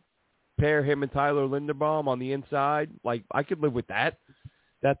 pair him and Tyler Linderbaum on the inside. Like, I could live with that.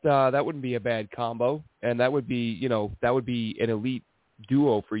 That wouldn't be a bad combo, and that would be an elite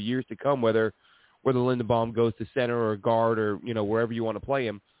duo for years to come, whether Linderbaum goes to center or guard or, wherever you want to play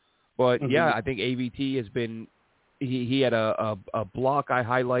him. But, yeah, I think AVT has been he had a block I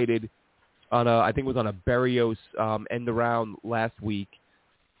highlighted on I think it was on a Berrios end around last week,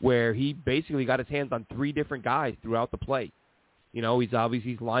 where he basically got his hands on 3 different guys throughout the play.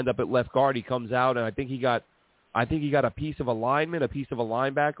 He's lined up at left guard. He comes out, and I think he got a piece of a lineman, a piece of a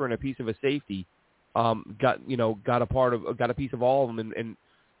linebacker, and a piece of a safety. Got a piece of all of them, and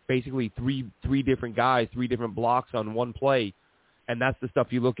basically three different guys, 3 different blocks on one play. And that's the stuff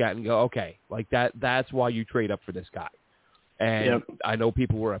you look at and go, okay, like that's why you trade up for this guy. And I know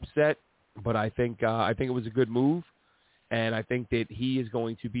people were upset, but I think it was a good move. And I think that he is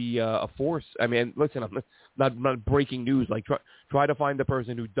going to be a force. I mean, listen, I'm not breaking news. Like, try to find the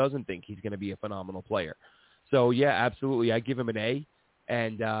person who doesn't think he's going to be a phenomenal player. So, yeah, absolutely. I give him an A.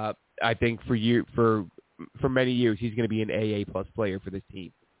 And I think for many years he's going to be an AA+ player for this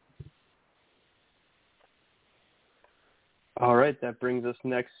team. All right, that brings us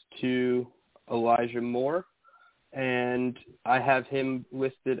next to Elijah Moore. And I have him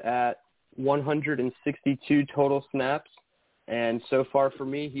listed at 162 total snaps. And so far for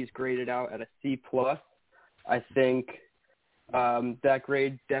me, he's graded out at a C+. I think that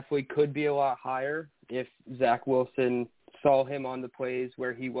grade definitely could be a lot higher if Zach Wilson saw him on the plays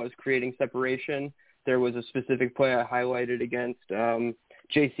where he was creating separation. There was a specific play I highlighted against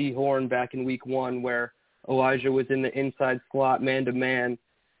J.C. Horn back in week 1 where Elijah was in the inside slot man-to-man,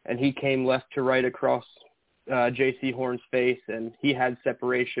 and he came left to right across J.C. Horn's face, and he had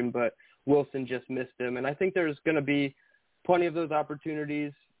separation, but Wilson just missed him. And I think there's going to be plenty of those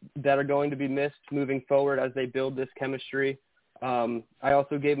opportunities that are going to be missed moving forward as they build this chemistry. I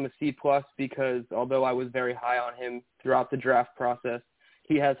also gave him a C+ because although I was very high on him throughout the draft process,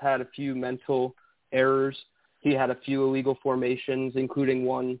 he has had a few mental errors. He had a few illegal formations, including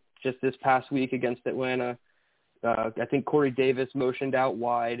one just this past week against Atlanta. I think Corey Davis motioned out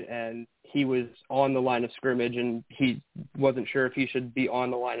wide, and he was on the line of scrimmage, and he wasn't sure if he should be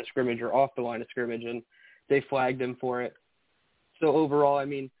on the line of scrimmage or off the line of scrimmage, and they flagged him for it. So overall, I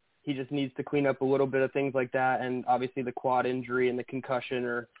mean, he just needs to clean up a little bit of things like that, and obviously the quad injury and the concussion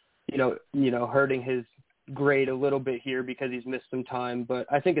are, hurting his grade a little bit here because he's missed some time. But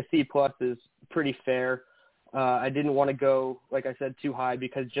I think a C+ is pretty fair. I didn't want to go, like I said, too high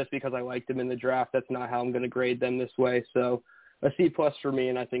because I liked him in the draft, that's not how I'm going to grade them this way. So a C+ for me,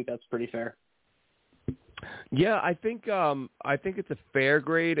 and I think that's pretty fair. Yeah, I think it's a fair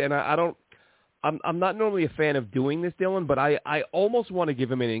grade, and I'm not normally a fan of doing this, Dylan, but I almost want to give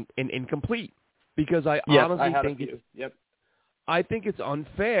him an incomplete because I think it's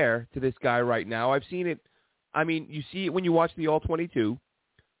unfair to this guy right now. I've seen it. I mean, you see it when you watch the All-22.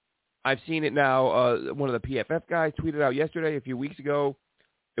 I've seen it now. One of the PFF guys tweeted out yesterday, a few weeks ago.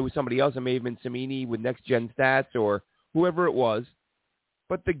 It was somebody else. It may have been Samini with Next Gen Stats or whoever it was.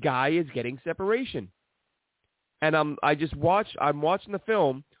 But the guy is getting separation. And I'm watching the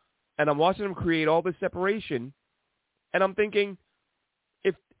film, and I'm watching him create all this separation, and I'm thinking,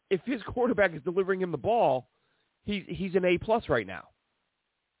 if his quarterback is delivering him the ball, he's an A+ right now.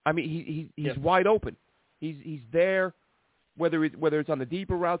 I mean, he's wide open. He's there. Whether it's on the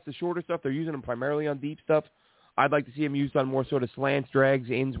deeper routes, the shorter stuff, they're using him primarily on deep stuff. I'd like to see him used on more sort of slants, drags,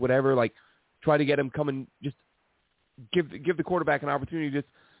 ins, whatever. Like, try to get him coming. Just give the quarterback an opportunity just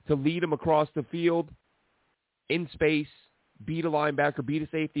to lead him across the field in space, beat a linebacker, beat a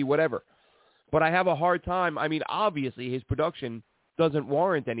safety, whatever. But I have a hard time. I mean, obviously his production doesn't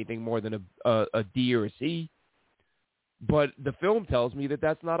warrant anything more than a D or a C. But the film tells me that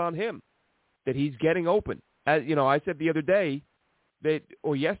that's not on him, that he's getting open. As I said the other day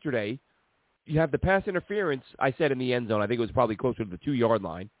or yesterday, you have the pass interference, I said in the end zone. I think it was probably closer to the 2-yard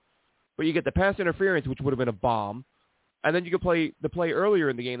line. But you get the pass interference, which would have been a bomb. And then you could play the play earlier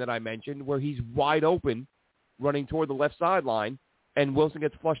in the game that I mentioned where he's wide open running toward the left sideline, and Wilson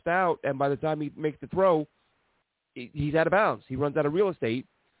gets flushed out, and by the time he makes the throw, he's out of bounds. He runs out of real estate.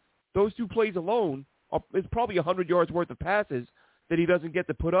 Those 2 plays alone is probably 100 yards worth of passes that he doesn't get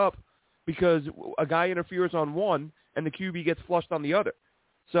to put up because a guy interferes on one and the QB gets flushed on the other.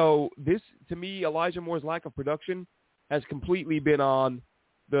 So this, to me, Elijah Moore's lack of production has completely been on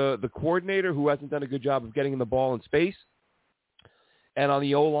the coordinator who hasn't done a good job of getting him the ball in space, and on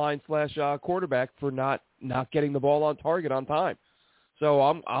the O-line / quarterback for not getting the ball on target on time. So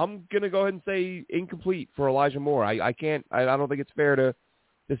I'm gonna go ahead and say incomplete for Elijah Moore. I don't think it's fair to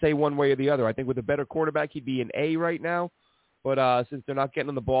say one way or the other. I think with a better quarterback, he'd be an A right now. But since they're not getting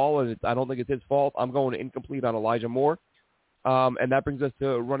on the ball, and I don't think it's his fault, I'm going incomplete on Elijah Moore. And that brings us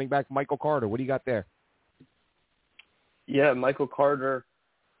to running back Michael Carter. What do you got there? Yeah, Michael Carter,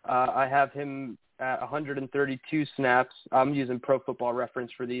 I have him at 132 snaps. I'm using Pro Football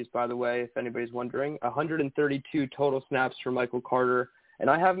Reference for these, by the way, if anybody's wondering. 132 total snaps for Michael Carter, and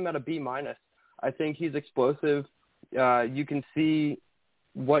I have him at a B-. I think he's explosive. You can see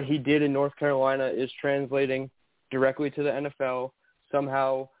what he did in North Carolina is translating directly to the NFL.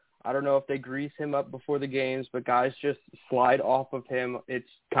 Somehow, I don't know if they grease him up before the games, but guys just slide off of him. It's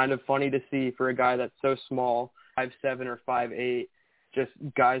kind of funny to see for a guy that's so small, 5'7" or 5'8".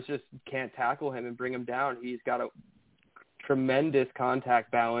 Guys just can't tackle him and bring him down. He's got a tremendous contact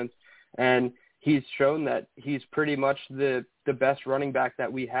balance, and he's shown that he's pretty much the best running back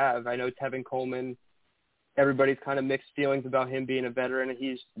that we have. I know Tevin Coleman, everybody's kind of mixed feelings about him being a veteran.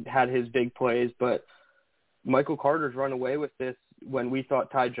 He's had his big plays, but Michael Carter's run away with this when we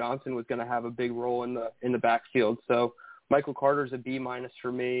thought Ty Johnson was going to have a big role in the backfield. So Michael Carter's a B-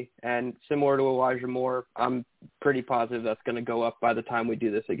 for me, and similar to Elijah Moore, I'm pretty positive that's going to go up by the time we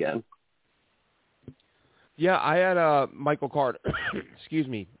do this again. Yeah, I had Michael Carter. Excuse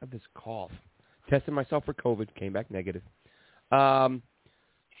me, I have this cough. Tested myself for COVID, came back negative.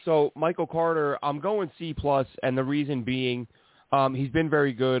 So Michael Carter, I'm going C+, and the reason being he's been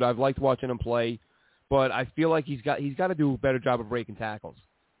very good. I've liked watching him play, but I feel like he's got to do a better job of breaking tackles.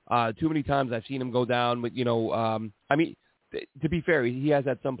 Too many times I've seen him go down with, I mean, to be fair, he has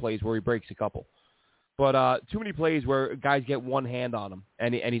had some plays where he breaks a couple. But too many plays where guys get one hand on him,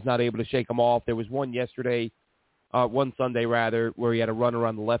 and he's not able to shake them off. There was one Sunday, where he had a run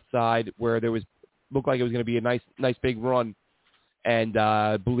around the left side where looked like it was going to be a nice big run. And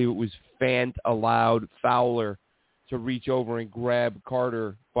I believe it was Fant allowed Fowler to reach over and grab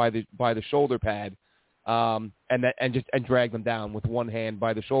Carter by the shoulder pad, and drag them down with one hand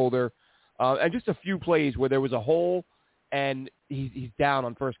by the shoulder, and just a few plays where there was a hole and he's down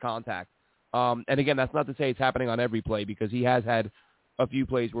on first contact. And again, that's not to say it's happening on every play, because he has had a few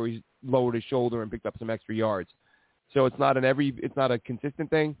plays where he's lowered his shoulder and picked up some extra yards. So it's not a consistent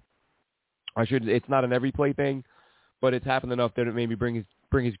thing. It's not an every play thing. But it's happened enough that it maybe bring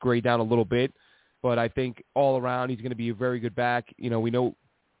his grade down a little bit. But I think all around he's going to be a very good back. We know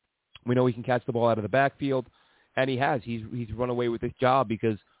he can catch the ball out of the backfield, and he has. He's run away with this job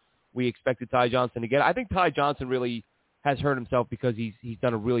because we expected Ty Johnson to get it. I think Ty Johnson really has hurt himself because he's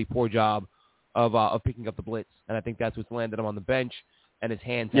done a really poor job of picking up the blitz, and I think that's what's landed him on the bench. And his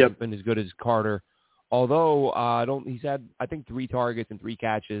hands haven't been as good as Carter. Although he's had, I think, 3 targets and 3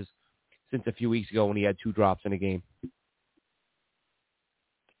 catches since a few weeks ago when he had 2 drops in a game.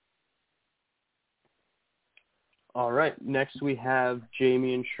 All right. Next we have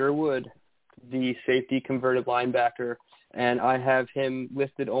Jamien Sherwood, the safety converted linebacker, and I have him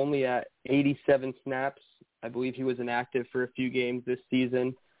listed only at 87 snaps. I believe he was inactive for a few games this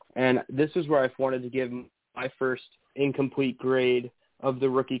season, and this is where I wanted to give my first incomplete grade of the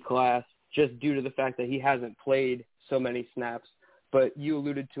rookie class, just due to the fact that he hasn't played so many snaps. But you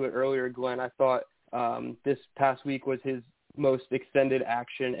alluded to it earlier, Glenn. I thought this past week was his most extended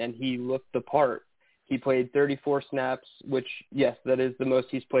action, and he looked the part. He played 34 snaps, which, yes, that is the most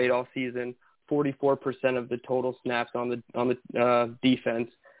he's played all season, 44% of the total snaps on the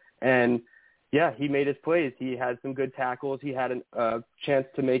defense. And, yeah, he made his plays. He had some good tackles. He had a chance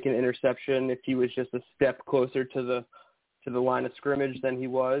to make an interception if he was just a step closer to the line of scrimmage than he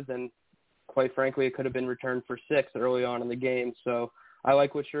was, and quite frankly, it could have been returned for 6 early on in the game. So I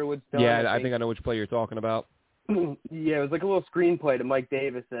like what Sherwood's done. Yeah, I think I know which play you're talking about. Yeah, it was like a little screenplay to Mike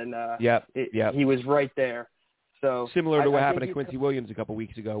Davis, and he was right there. So similar to what happened to Quincy Williams a couple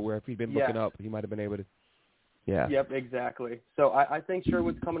weeks ago, where if he'd been looking up, he might have been able to. Yeah. Yep, exactly. So I think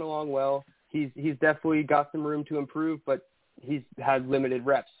Sherwood's coming along well. He's definitely got some room to improve, but he's had limited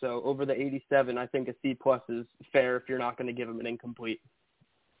reps. So over the 87, I think a C+ is fair if you're not going to give him an incomplete.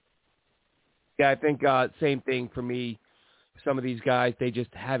 Yeah, I think same thing for me. Some of these guys, they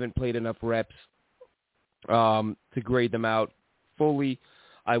just haven't played enough reps to grade them out fully.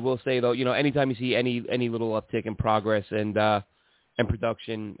 I will say, though, anytime you see any little uptick in progress and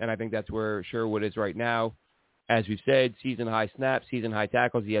production, and I think that's where Sherwood is right now. As we've said, season-high snaps, season-high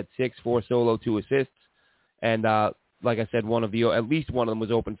tackles. He had 6, 4 solo, 2 assists. And like I said, at least one of them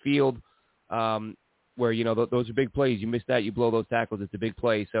was open field, where, those are big plays. You miss that, you blow those tackles, it's a big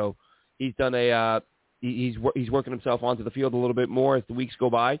play. So he's done he's working himself onto the field a little bit more as the weeks go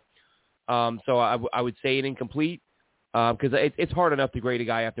by. So I would say an incomplete. because it's hard enough to grade a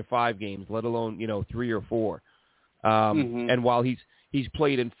guy after 5 games, let alone 3 or 4. And while he's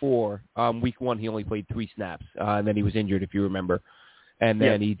played in 4, week 1 he only played 3 snaps, and then he was injured, if you remember, and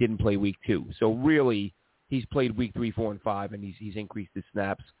then he didn't play week 2. So really, he's played week 3, 4, and 5, and he's increased his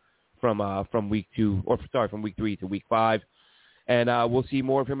snaps from week 3 to week 5. And we'll see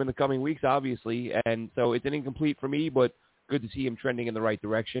more of him in the coming weeks, obviously. And so it's an incomplete for me, but good to see him trending in the right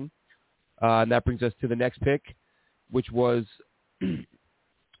direction. And that brings us to the next pick, which was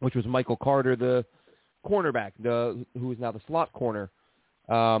Michael Carter, the cornerback, who is now the slot corner.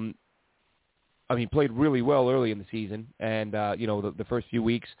 He played really well early in the season, and the first few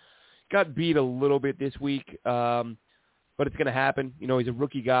weeks got beat a little bit this week, but it's going to happen. He's a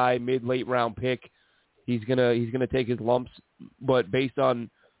rookie guy, late round pick. He's gonna take his lumps, but based on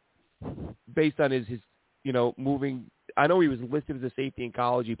his moving. I know he was listed as a safety in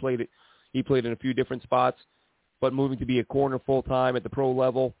college. He played in a few different spots, but moving to be a corner full time at the pro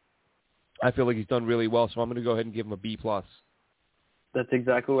level, I feel like he's done really well. So I'm going to go ahead and give him a B+. That's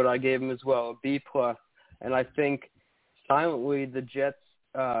exactly what I gave him as well, a B+. And I think silently the Jets'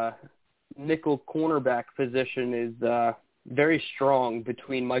 nickel cornerback position is very strong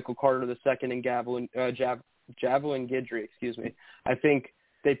between Michael Carter II and Javelin Guidry. I think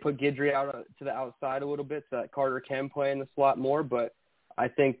they put Guidry out to the outside a little bit so that Carter can play in the slot more, but I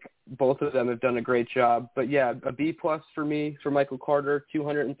think both of them have done a great job. But, yeah, a B+ for me for Michael Carter,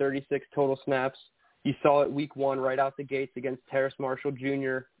 236 total snaps. You saw it week 1 right out the gates against Terrace Marshall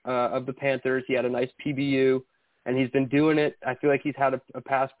Jr. Of the Panthers. He had a nice PBU, and he's been doing it. I feel like he's had a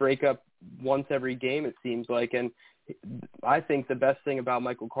pass breakup once every game, it seems like. And I think the best thing about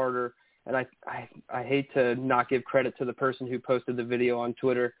Michael Carter, and I hate to not give credit to the person who posted the video on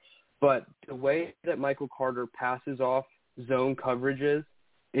Twitter, but the way that Michael Carter passes off zone coverages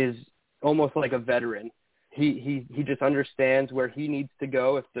is almost like a veteran. He just understands where he needs to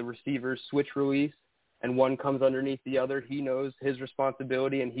go. If the receivers switch release and one comes underneath the other, he knows his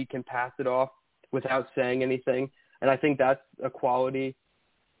responsibility and he can pass it off without saying anything. And I think that's a quality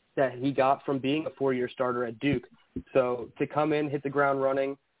that he got from being a 4-year starter at Duke. So to come in, hit the ground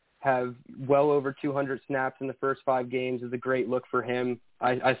running, have well over 200 snaps in the first 5 games is a great look for him.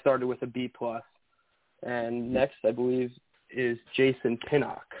 I started with a B+. And next, I believe, is Jason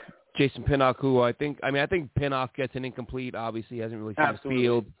Pinnock. Jason Pinnock, who I think Pinnock gets an incomplete. Obviously, he hasn't really seen the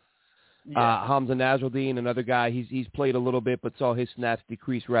field. Yeah. Hamza Nasruddin, another guy, he's played a little bit, but saw his snaps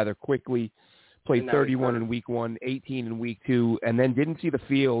decrease rather quickly. Played 31 in week 1, 18 in week 2, and then didn't see the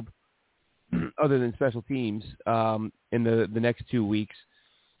field other than special teams in the next 2 weeks.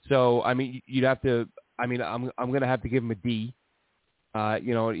 So you'd have to. I'm going to have to give him a D.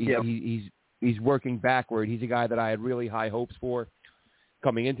 He's working backward. He's a guy that I had really high hopes for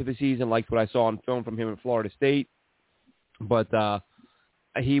coming into the season. Liked what I saw on film from him in Florida State, but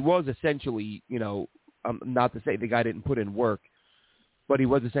he was essentially, not to say the guy didn't put in work, but he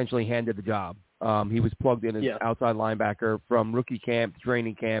was essentially handed the job. He was plugged in as outside linebacker from rookie camp,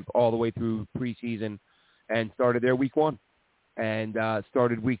 training camp, all the way through preseason, and started there week 1, and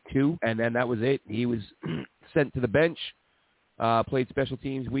started week 2, and then that was it. He was sent to the bench, played special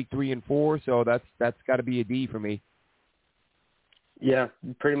teams week 3 and 4, so that's got to be a D for me. Yeah,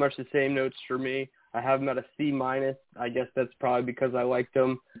 pretty much the same notes for me. I have him at a C-. I guess that's probably because I liked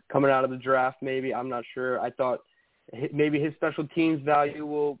him coming out of the draft maybe. I'm not sure. I thought maybe his special teams value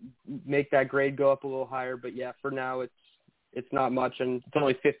will make that grade go up a little higher. But, yeah, for now it's not much, and it's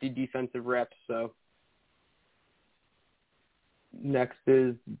only 50 defensive reps. So next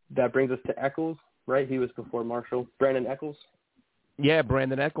that brings us to Eccles, right? He was before Marshall. Brandon Eccles? Yeah,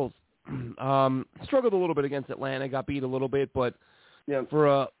 Brandon Eccles. Struggled a little bit against Atlanta, got beat a little bit, but for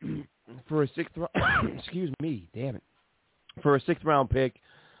a 6th excuse me, damn it. For a 6th round pick,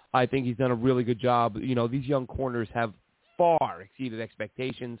 I think he's done a really good job. These young corners have far exceeded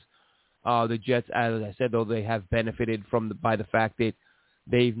expectations. The Jets, as I said, though, they have benefited by the fact that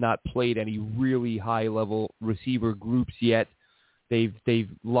they've not played any really high-level receiver groups yet. They've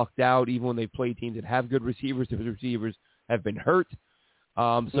lucked out even when they've played teams that have good receivers. The receivers have been hurt.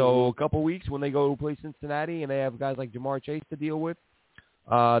 So a couple weeks when they go play Cincinnati and they have guys like Jamar Chase to deal with,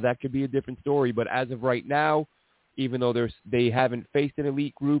 that could be a different story. But as of right now, even though they haven't faced an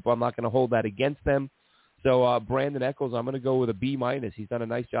elite group, I'm not going to hold that against them. So Brandon Eccles, I'm going to go with a B-. He's done a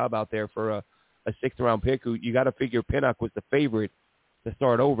nice job out there for a 6th round pick. Who you got to figure Pinnock was the favorite to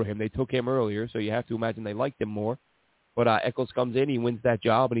start over him. They took him earlier, so you have to imagine they liked him more. But Eccles comes in, he wins that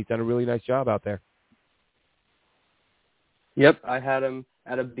job, and he's done a really nice job out there. Yep, I had him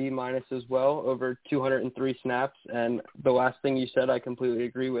at a B- as well, over 203 snaps. And the last thing you said, I completely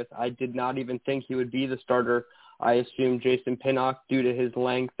agree with. I did not even think he would be the starter I assume Jason Pinnock, due to his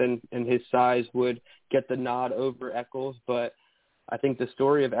length and his size, would get the nod over Eccles. But I think the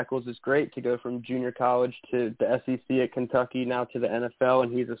story of Eccles is great, to go from junior college to the SEC at Kentucky, now to the NFL,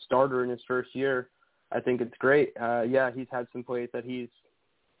 and he's a starter in his first year. I think it's great. He's had some plays that he's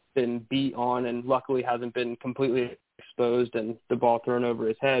been beat on and luckily hasn't been completely exposed and the ball thrown over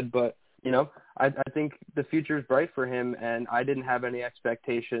his head. But, I think the future is bright for him, and I didn't have any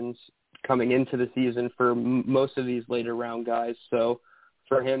expectations coming into the season for most of these later round guys. So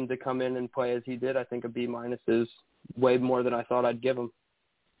for him to come in and play as he did, I think a B- is way more than I thought I'd give him.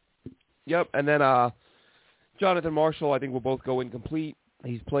 Yep, and then Jonathan Marshall, I think we'll both go incomplete.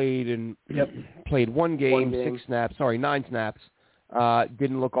 He's played played one game, 9 snaps.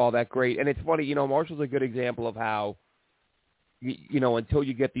 Didn't look all that great. And it's funny, Marshall's a good example of how, until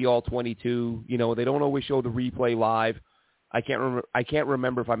you get the all-22, they don't always show the replay live. I can't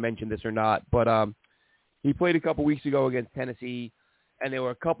remember if I mentioned this or not, but he played a couple weeks ago against Tennessee, and there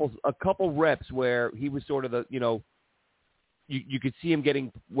were a couple reps where he was sort of the, you could see him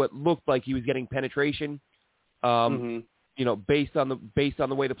getting what looked like he was getting penetration, based on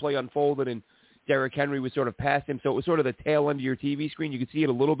the way the play unfolded, and Derrick Henry was sort of past him, so it was sort of the tail end of your TV screen. You could see it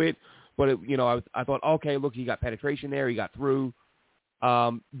a little bit, but I thought, okay, look, he got penetration there, he got through.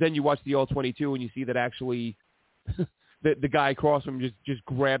 Then you watch the all-22 and you see that actually the guy across from him just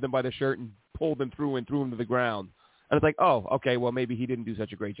grabbed him by the shirt and pulled him through and threw him to the ground. And it's like, oh, okay, well, maybe he didn't do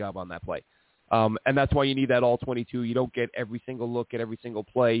such a great job on that play. And that's why you need that all-22. You don't get every single look at every single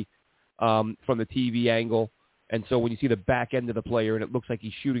play from the TV angle. And so when you see the back end of the player and it looks like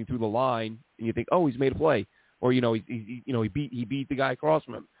he's shooting through the line, and you think, oh, he's made a play, or he beat the guy across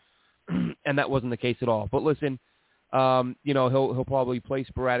from him, and that wasn't the case at all. But listen, he'll probably play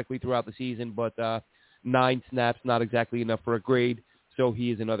sporadically throughout the season, but 9 snaps not exactly enough for a grade, so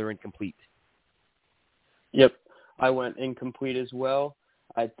he is another incomplete. Yep, I went incomplete as well.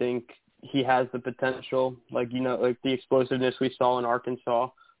 I think he has the potential, like the explosiveness we saw in Arkansas,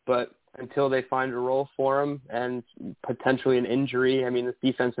 but until they find a role for him and potentially an injury, I mean, the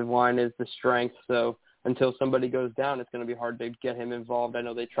defensive line is the strength, so until somebody goes down, it's going to be hard to get him involved. I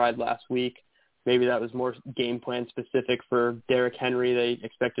know they tried last week. Maybe that was more game plan specific for Derrick Henry. They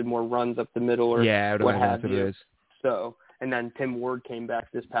expected more runs up the middle or what have you. So, and then Tim Ward came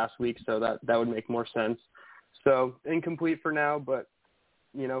back this past week, so that would make more sense. So incomplete for now, but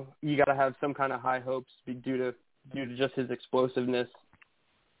you got to have some kind of high hopes due to just his explosiveness.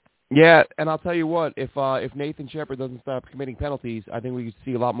 Yeah, and I'll tell you what, if Nathan Shepard doesn't stop committing penalties, I think we could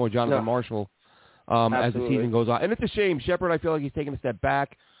see a lot more Jonathan Marshall as the season goes on. And it's a shame. Shepard, I feel like he's taken a step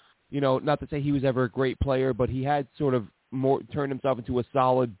back. Not to say he was ever a great player, but he had sort of more turned himself into a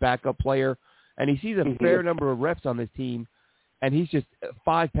solid backup player. And he sees a fair number of reps on this team, and he's just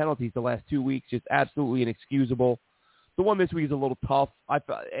 5 penalties the last 2 weeks, just absolutely inexcusable. The one this week is a little tough.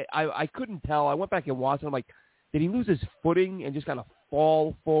 I couldn't tell. I went back and watched it. I'm like, did he lose his footing and just kind of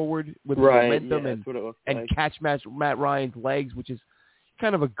fall forward with momentum and catch Matt Ryan's legs, which is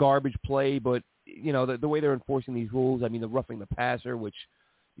kind of a garbage play, but the way they're enforcing these rules, I mean, the roughing the passer, which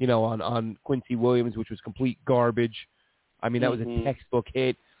on Quincy Williams, which was complete garbage. I mean, that was a textbook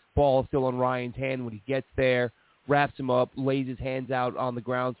hit. Ball still on Ryan's hand when he gets there, wraps him up, lays his hands out on the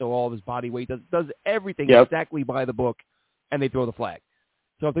ground so all of his body weight does everything exactly by the book, and they throw the flag.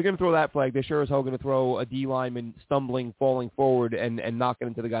 So if they're going to throw that flag, they're sure as hell going to throw a D lineman stumbling, falling forward, and knocking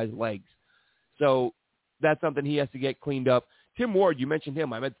into the guy's legs. So that's something he has to get cleaned up. Tim Ward, you mentioned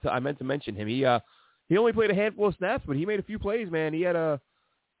him. I meant to mention him. He only played a handful of snaps, but he made a few plays, man. He had a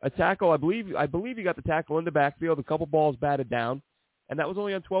tackle. I believe he got the tackle in the backfield, a couple balls batted down, and that was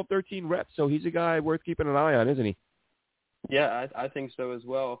only on 12, 13 reps. So he's a guy worth keeping an eye on, isn't he? Yeah, I think so as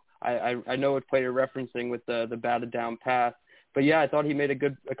well. I know what play you're referencing with the batted down pass. But, yeah, I thought he made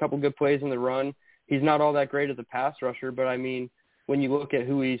a couple good plays in the run. He's not all that great as a pass rusher, but, I mean, when you look at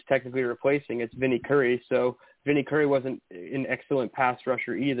who he's technically replacing, it's Vinny Curry. So Vinny Curry wasn't an excellent pass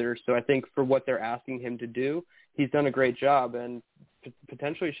rusher either. So I think for what they're asking him to do, he's done a great job and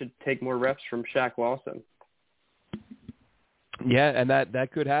potentially should take more reps from Shaq Lawson. Yeah, and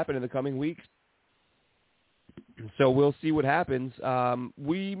that could happen in the coming weeks. So we'll see what happens.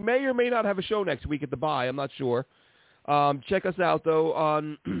 We may or may not have a show next week at the bye. I'm not sure. Check us out, though,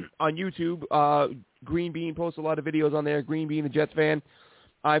 on YouTube. Green Bean posts a lot of videos on there. Green Bean, the Jets fan.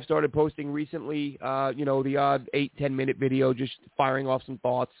 I've started posting recently, the odd 8-10 minute video, just firing off some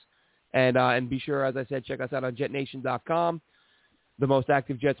thoughts. And be sure, as I said, check us out on JetNation.com, the most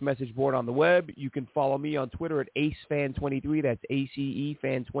active Jets message board on the web. You can follow me on Twitter at AceFan23. That's ACE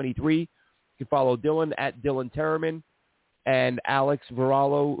Fan23. You can follow Dylan at Dylan Terraman. and Alex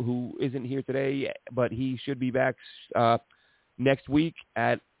Varallo, who isn't here today, but he should be back next week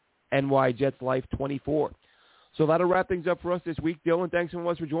at NY Jets Life 24. So that'll wrap things up for us this week. Dylan, thanks so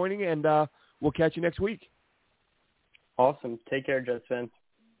much for joining, and we'll catch you next week. Awesome. Take care, Jets fans.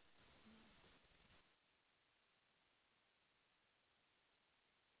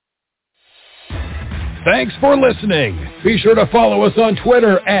 Thanks for listening. Be sure to follow us on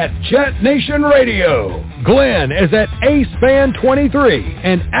Twitter at JetNation Radio. Glenn is at AceFan23,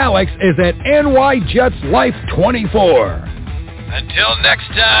 and Alex is at NY Jets Life 24. Until next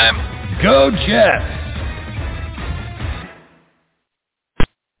time, Go Jets!